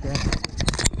little extra.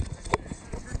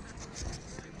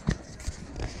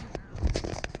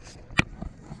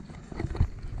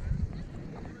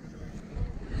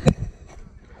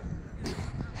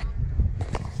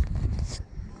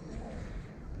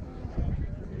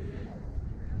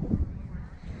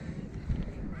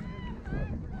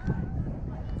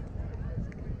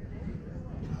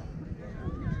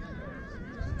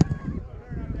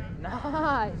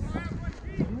 Nice!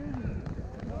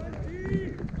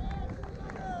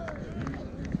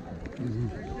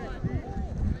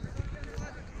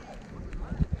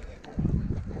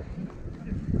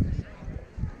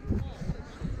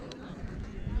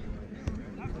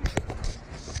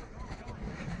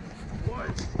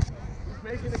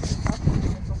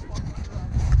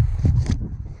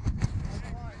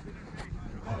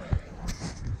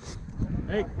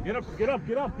 Hey, get up.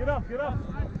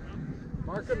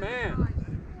 Mark a man.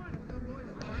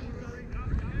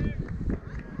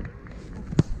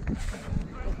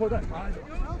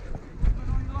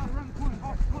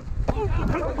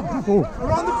 Oh,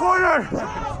 Around the corner!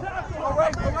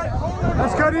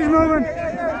 that's good. He's moving.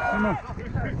 Come on.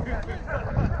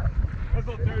 That's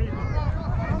all dirty.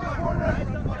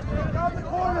 Around the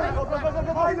corner!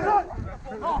 Go!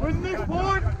 Where's the next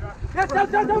point? Yes,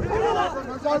 Justin,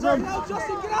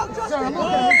 get out, Justin!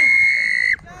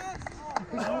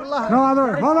 No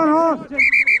other way. Hold on.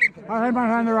 I had my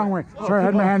hand the wrong way. Sorry, I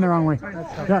had my hand the wrong way.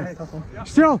 Yeah.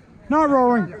 Still not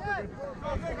rolling. Next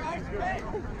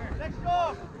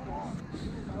go.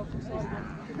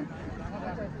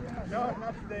 No,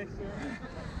 not today, sir.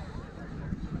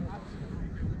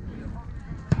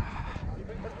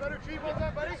 That's better cheap on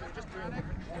that, buddy. Just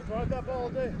ride that ball all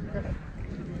day.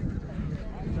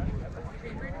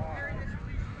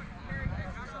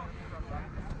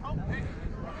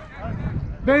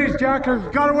 These tacklers,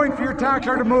 gotta wait for your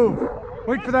tackler to move.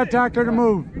 Wait for that tackler to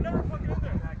move.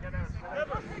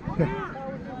 Okay.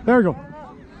 There we go.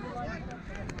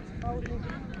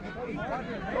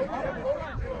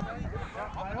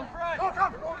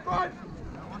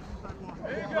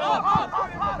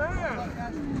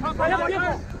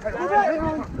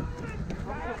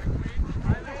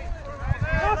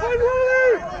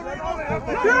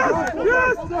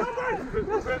 Yes!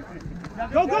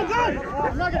 Go!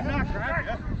 I'm not getting knocked,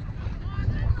 right?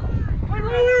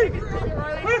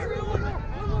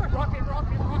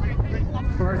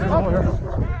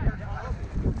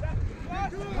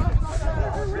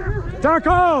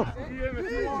 Tackle!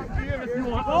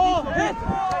 Oh, hit!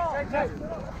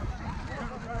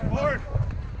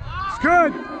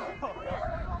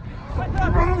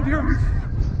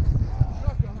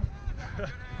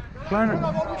 Playing it.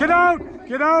 Get out!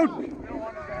 Get out!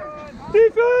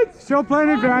 Defense! Still playing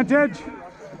advantage.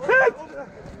 Hit!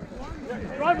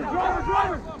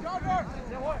 Driver!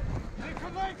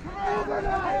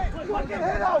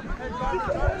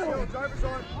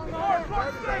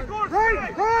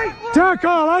 Right!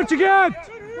 Tackle! Out you get!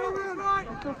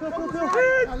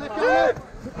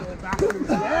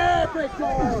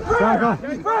 Tackle!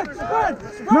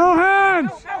 No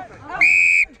hands!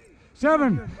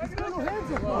 7.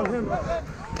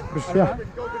 Yeah.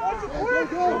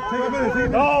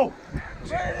 No!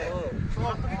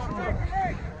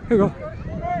 Here you go.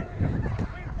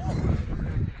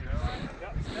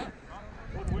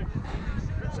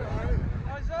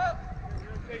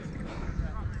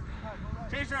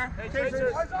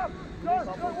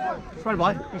 Spread,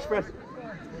 boy. Spread.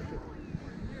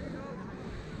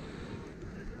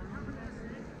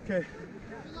 Okay.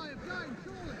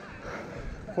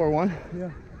 4-1.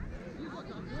 Yeah.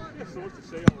 So much to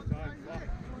say all the time.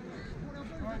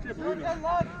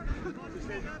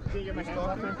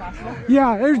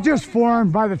 Yeah, it was just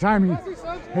formed by the time he.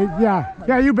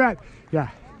 Yeah, you bet. Yeah.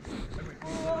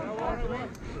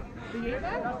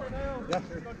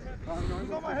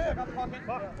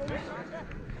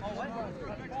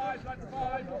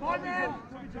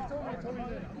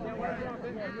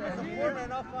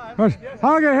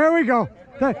 Okay, here we go.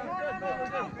 Okay.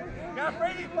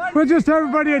 We'll just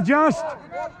everybody adjust.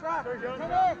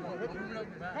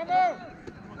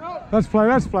 Let's play.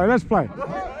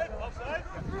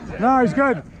 No, he's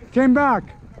good. Came back.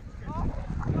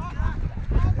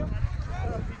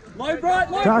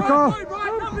 Tackle.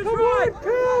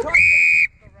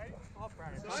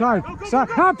 Side.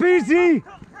 Up easy.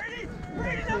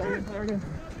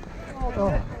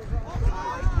 Oh.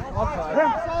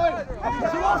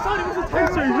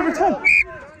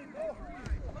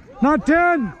 Not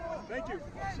 10. Thank you.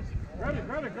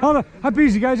 Hold on. Up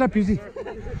easy, guys. Up easy.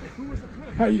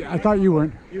 Hey, I thought you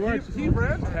weren't. You weren't. He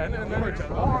ran 10 and then 10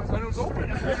 balls and it was open.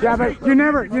 Yeah, but you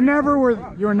never were.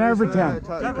 You were never 10.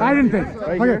 I didn't think.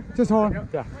 Okay, just hold on.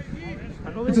 Yeah.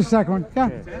 It's the second one. Yeah.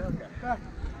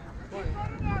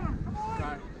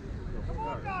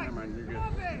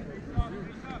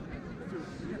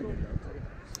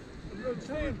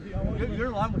 Your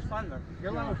line was fun there.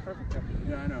 Your line was perfect there.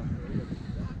 Yeah, I know.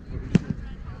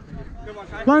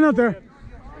 Line out there.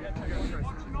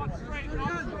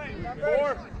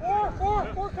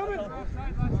 Four coming.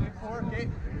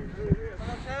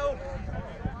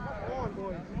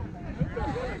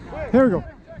 Here we go.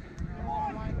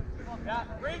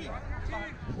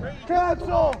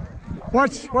 Cancel!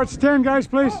 Watch 10, guys,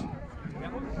 please.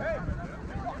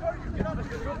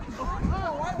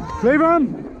 Leave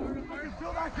him.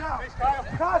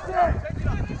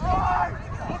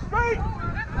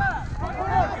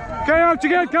 Okay, out you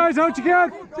get, guys, out you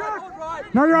get.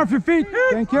 Now you're off your feet.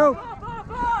 Thank you.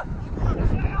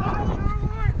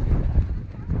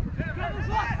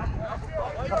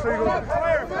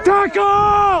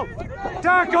 Tackle!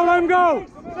 Tackle, let him go.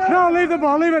 No, leave the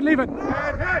ball, leave it.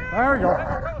 There we go.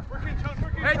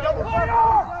 Hey, double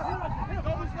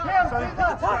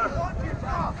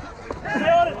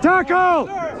Tackle!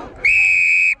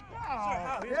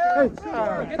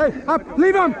 Hey, up,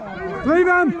 leave him!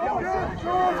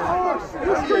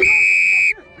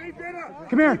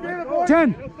 Come here,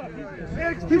 10.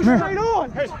 He's straight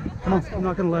on! Come on, I'm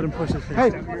not going to let him push his face.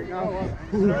 Hey.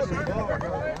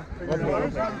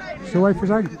 So wait for a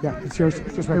second. Yeah, it's yours.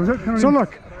 Just wait. So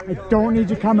look, I don't need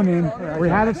you coming in. We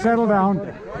had it settled down.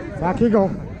 Back you go.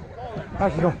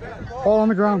 All on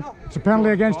the ground. It's a penalty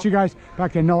against you guys.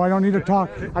 Back in. No, I don't need to talk.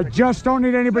 I just don't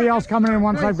need anybody else coming in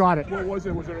once I've got it. What was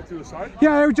it? Was it to the side?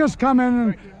 Yeah, it would just come in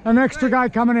and an extra guy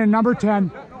coming in, number 10.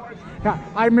 Yeah,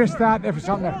 I missed that if it's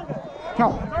something there.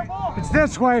 No, it's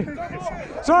this way.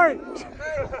 Sorry.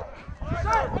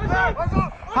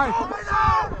 Hi.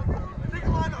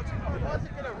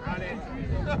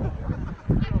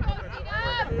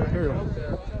 Here we go.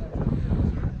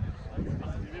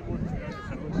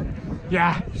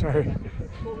 Yeah, sorry.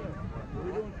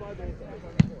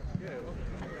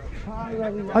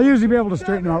 I'll usually be able to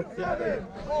straighten them out.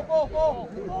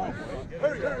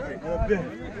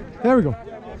 There we go.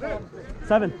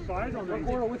 7.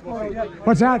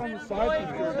 What's that?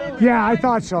 Yeah, I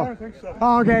thought so.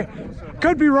 Oh, okay.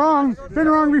 Could be wrong. Been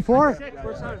wrong before.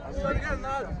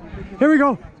 Here we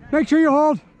go. Make sure you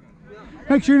hold.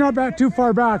 Make sure you're not back too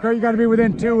far back, right? You got to be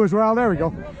within 2 as well. There we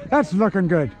go. That's looking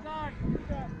good.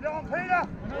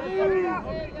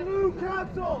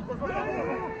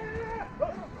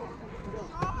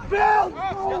 Bill!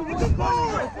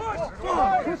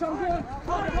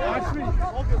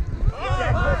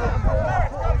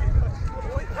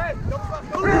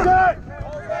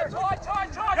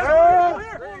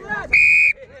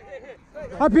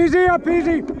 Up easy, up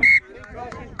easy.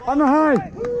 On the high.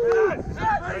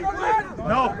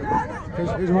 No.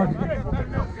 Here's Mark.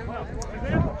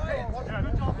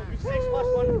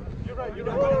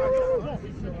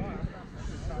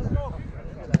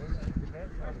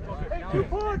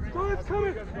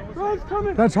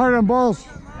 That's hard on balls.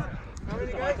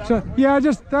 So yeah,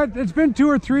 just that. It's been 2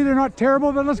 or 3. They're not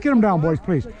terrible, but let's get them down, boys,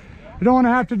 please. We don't want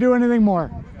to have to do anything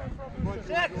more.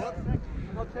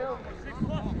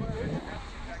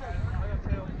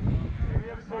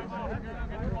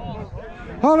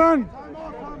 Hold on.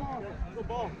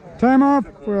 Time off.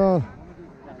 Well,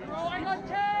 I got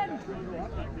 10.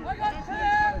 I got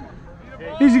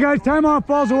 10. easy guys. Time off.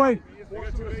 Balls away.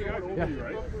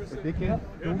 They can't.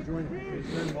 Don't join it. They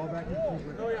turn the ball back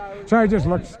in. Sorry, just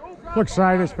looks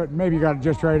sideways, but maybe you got it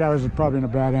just right. I was probably in a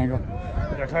bad angle.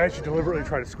 Yeah, I actually deliberately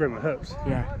try to scrim the hips.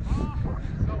 Yeah.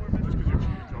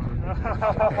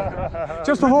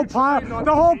 Just the whole pile.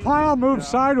 The whole pile moves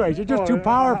sideways. You're just too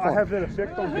powerful. I have that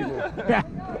effect on people. Yeah.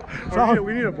 So,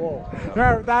 We need a ball.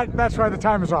 yeah, that's why the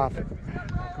time is off. Can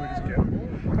we just get it?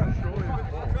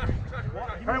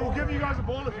 All right, we'll give you guys a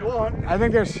ball if you want. I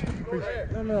think there's.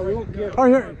 No, we won't give. Oh,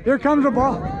 here comes the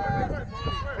ball.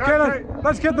 Get it.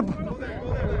 Let's get the.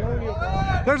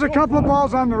 There's a couple of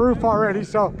balls on the roof already,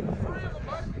 so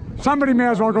somebody may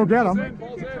as well go get them.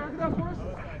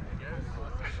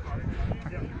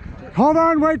 Hold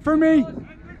on, wait for me.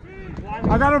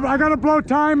 I gotta blow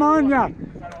time on. Yeah.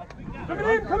 Coming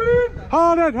in.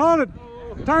 Hold it.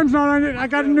 Time's not on it. I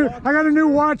got a new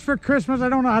watch for Christmas. I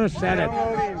don't know how to set it.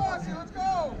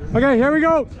 Okay, here we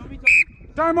go.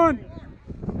 Time on.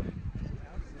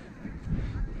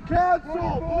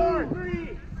 Cancel.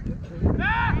 3.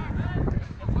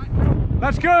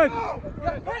 That's good.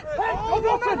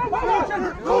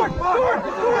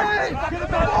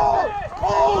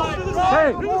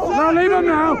 Hey, no, leave him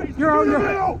now. You're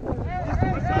out.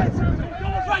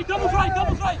 Doubles right.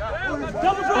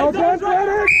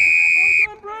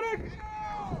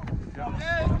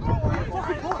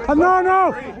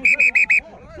 No.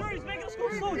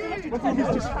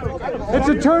 It's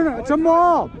a turn. It's a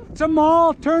maul. It's a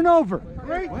maul turnover.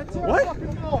 What?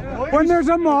 When there's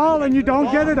a maul and you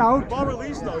don't get it out. Ball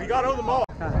release though. He got out of the ball.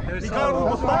 He got out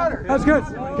of the ball. That's good.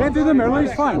 Came through the middle.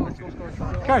 He's fine.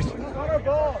 Guys.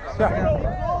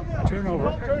 Yeah.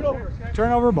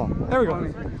 Turnover ball. There we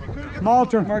go. Maul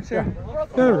turn. Yeah.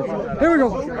 There we go. Here we go.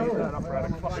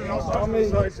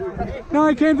 No,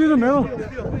 he came through the middle.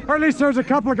 Or at least there's a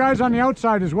couple of guys on the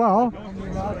outside as well.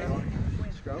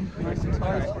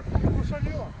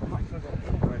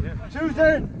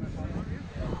 Tuesday.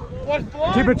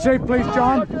 Keep it safe, please,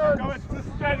 John.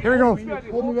 Here we go.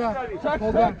 Hold me back.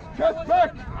 Hold back.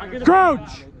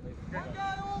 Crouch.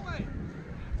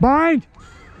 Bind.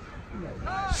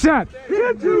 Set.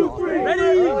 1, 2, 3.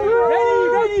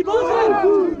 Ready,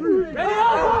 bullshit! Ready,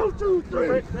 up! 1, 2,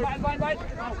 3. Bind.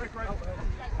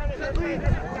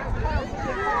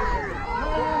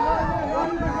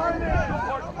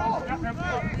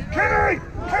 Kenny!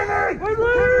 I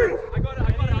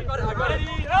got it.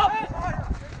 Up!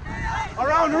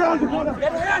 Around.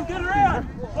 Get around!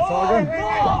 Ball, hit!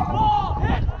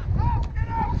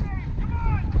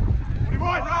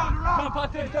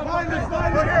 Come on,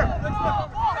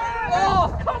 oh,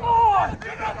 come on!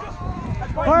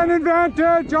 Play an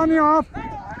advantage on the off.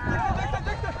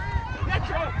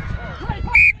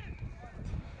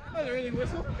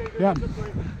 Yeah.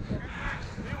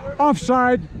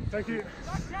 Offside. Thank you.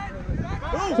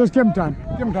 Just give him time.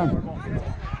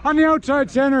 On the outside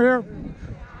center here.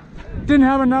 Didn't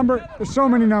have a number. There's so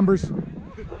many numbers.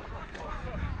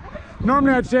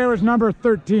 Normally I'd say it was number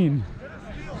 13.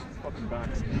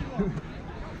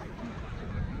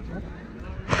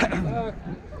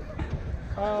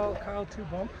 Kyle 2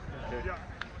 bump. Yeah.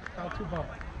 Kyle 2 bump.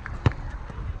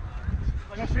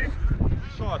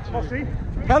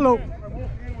 Hello.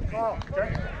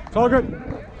 It's all good.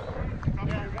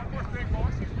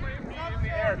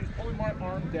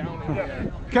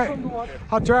 Okay,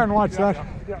 I'll try and watch that.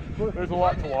 There's a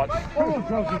lot to watch.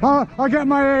 I'll get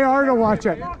my AR to watch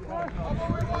it.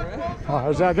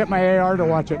 I'll get my AR to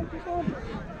watch it.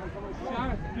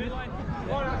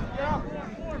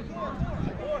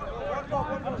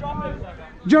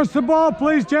 Just the ball,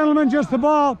 please, gentlemen. Just the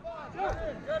ball.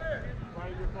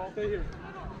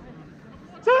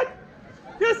 Set!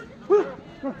 Yes!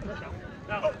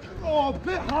 Oh, a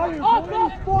bit higher.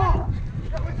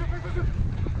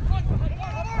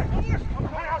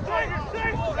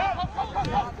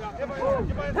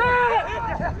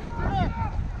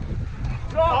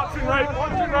 Option right,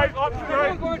 option right, option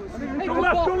right. Go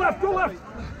left, go left, go left.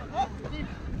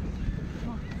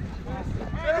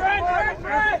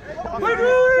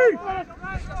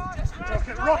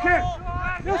 Rocket!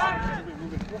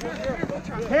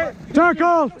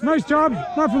 Tackle! Nice job.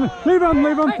 Not from the, leave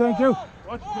him. Thank you.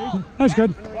 That's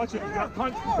good. Watch it.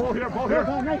 Punch. Ball here, ball here. Our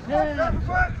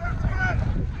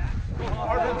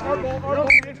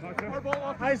ball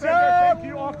off the center. Thank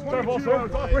you. Off 22.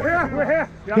 We're here.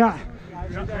 Yeah.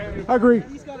 Agree.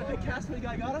 He's got a big cast when he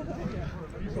got it.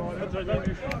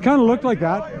 Kind of looked like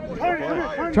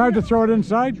that. Tried to throw it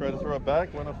inside. Try to throw it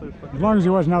back. Went up there. As long as he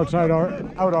wasn't out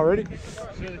already.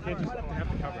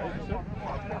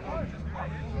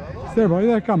 There, boy.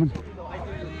 They're coming.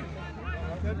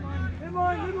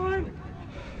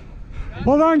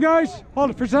 Hold on, guys.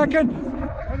 Hold it for a second.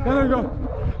 There we go.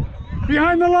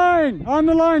 Behind the line. On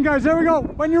the line, guys. There we go.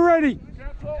 When you're ready.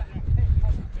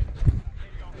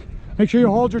 Make sure you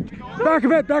hold your back a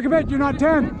bit. You're not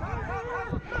 10.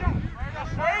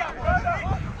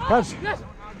 That's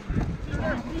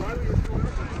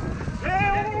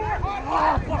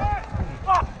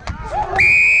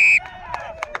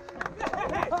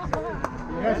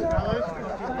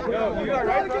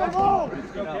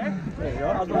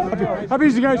How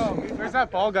easy, guys? Where's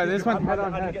that ball guy? This one head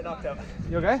on head.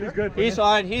 You okay? He's good. He's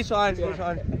fine. He's good.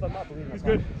 He's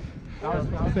good.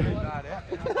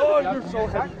 Oh, you're so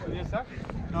heavy.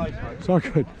 It's all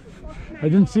good. I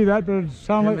didn't see that, but it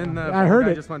sounded like I heard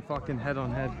it. Just went fucking head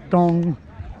on head. Dong.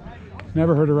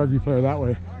 Never heard a rugby player that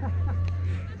way.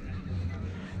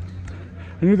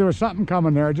 I knew there was something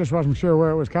coming there. I just wasn't sure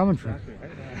where it was coming from.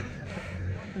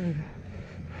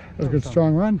 That was a good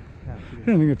strong run. I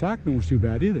didn't think the tackling was too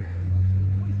bad either.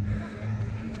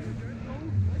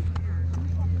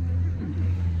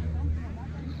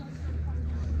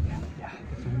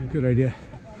 Good idea.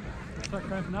 Start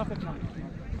cramping up if not.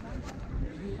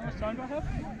 How much time do I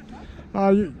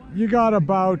have? You got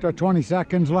about 20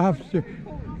 seconds left.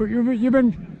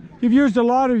 You've used a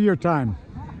lot of your time.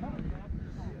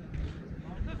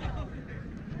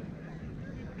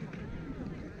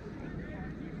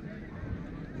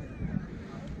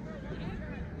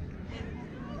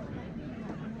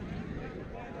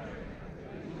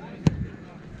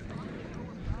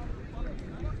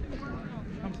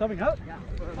 I'm subbing out?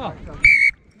 Oh.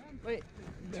 Wait.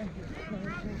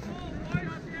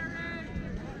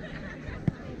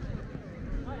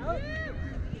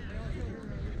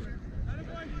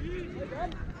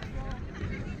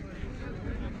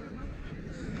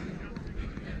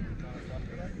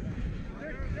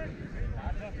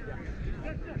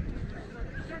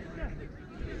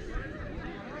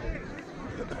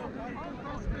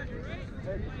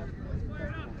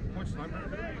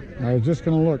 I was just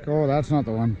gonna look. Oh, that's not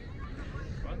the one.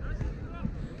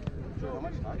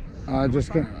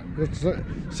 Just gonna. It's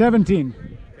 17.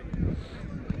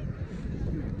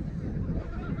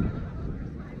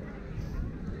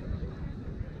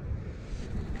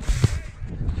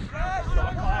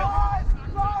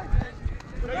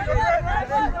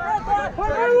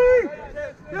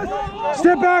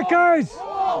 Step back, guys.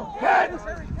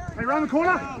 Hey, round the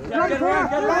corner! Round the corner!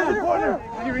 Round the corner!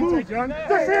 And you're inside, John.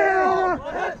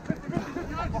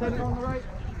 Send it on the right.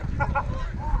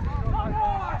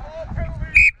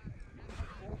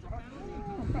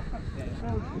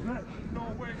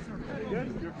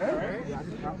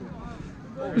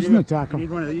 Isn't it tackle? Need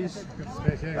one of these.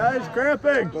 Guys,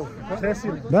 cramping.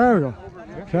 There we go.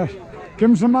 Okay. Give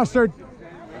him some mustard.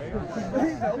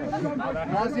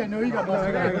 Ozzy, I know you got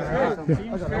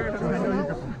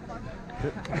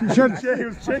Should, He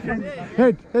was checking.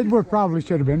 it would probably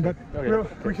should have been, but Can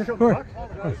we kick up the puck?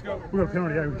 We got a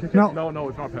penalty, yeah, we kick it. No. No,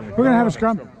 it's not a penalty. we're gonna have a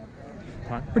scrum.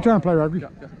 We're trying to play rugby.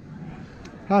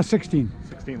 16.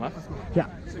 16 left. Yeah.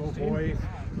 Go, boys.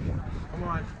 Come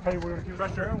on. Hey, we're gonna keep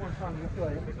pressure.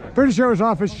 Pretty sure it was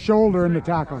off his shoulder in the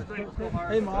tackle.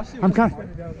 Hey, Mossy. I'm kind.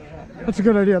 That's a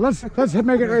good idea. Let's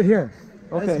make it right here.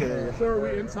 Okay. So are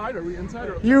we inside? Are we inside?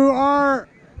 Or You are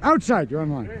outside. You're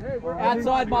on line.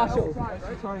 Outside, Marshall.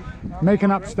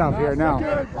 Making up stuff here now.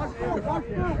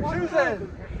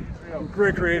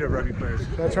 Great creative rugby players.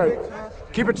 That's right.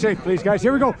 Keep it safe, please, guys.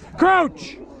 Here we go.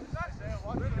 Crouch.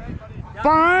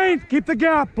 Fine. Keep the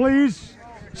gap, please.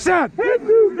 Set.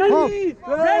 Ready.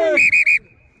 Ready.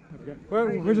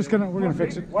 We're gonna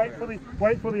fix it. Wait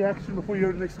for the action before you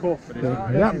go to the next call.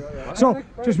 Yeah. So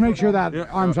just make sure that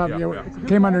arms up.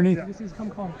 Came underneath.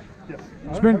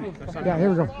 It's been. Yeah. Here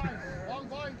we go.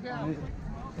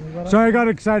 Sorry, I got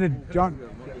excited, John.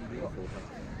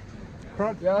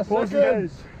 Pause your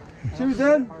days. Choose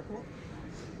in.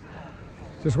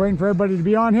 Just waiting for everybody to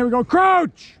be on. Here we go.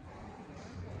 Crouch.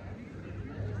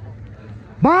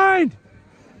 Bind.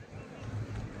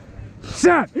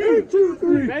 Set. 1, 2,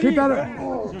 3. Keep that up.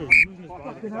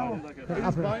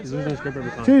 He's losing his grip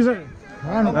every time. Jesus.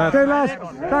 Okay, last.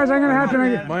 Guys, I'm gonna have to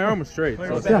make it. My arm was straight.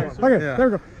 So Yeah. Okay. There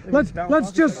we go.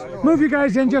 Let's just move you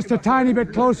guys in just a tiny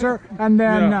bit closer, and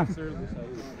then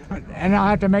and I'll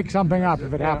have to make something up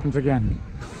if it happens again.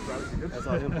 Let's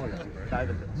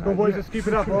go, boys. Let's keep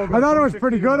it up. I thought it was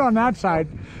pretty good on that side.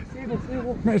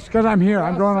 It's because I'm here.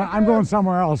 I'm going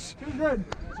somewhere else.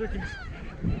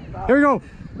 Here we go.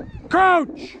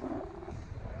 Crouch.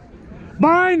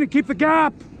 Bind and keep the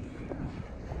gap.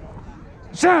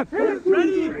 Set.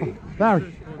 Ready. There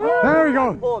we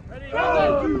go.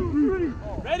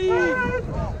 Ready!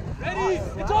 Ready!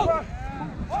 It's over!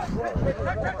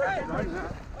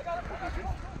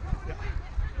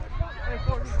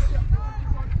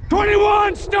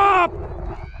 21, stop!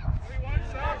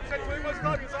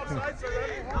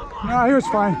 No, he was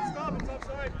fine.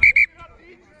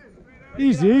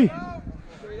 Easy.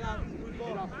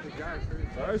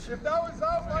 If that was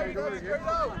out, buddy, that's straight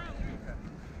out.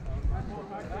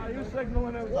 You're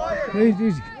signaling it.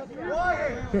 Easy.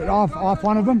 Off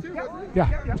one of them? Yeah,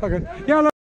 it's all good. Yeah,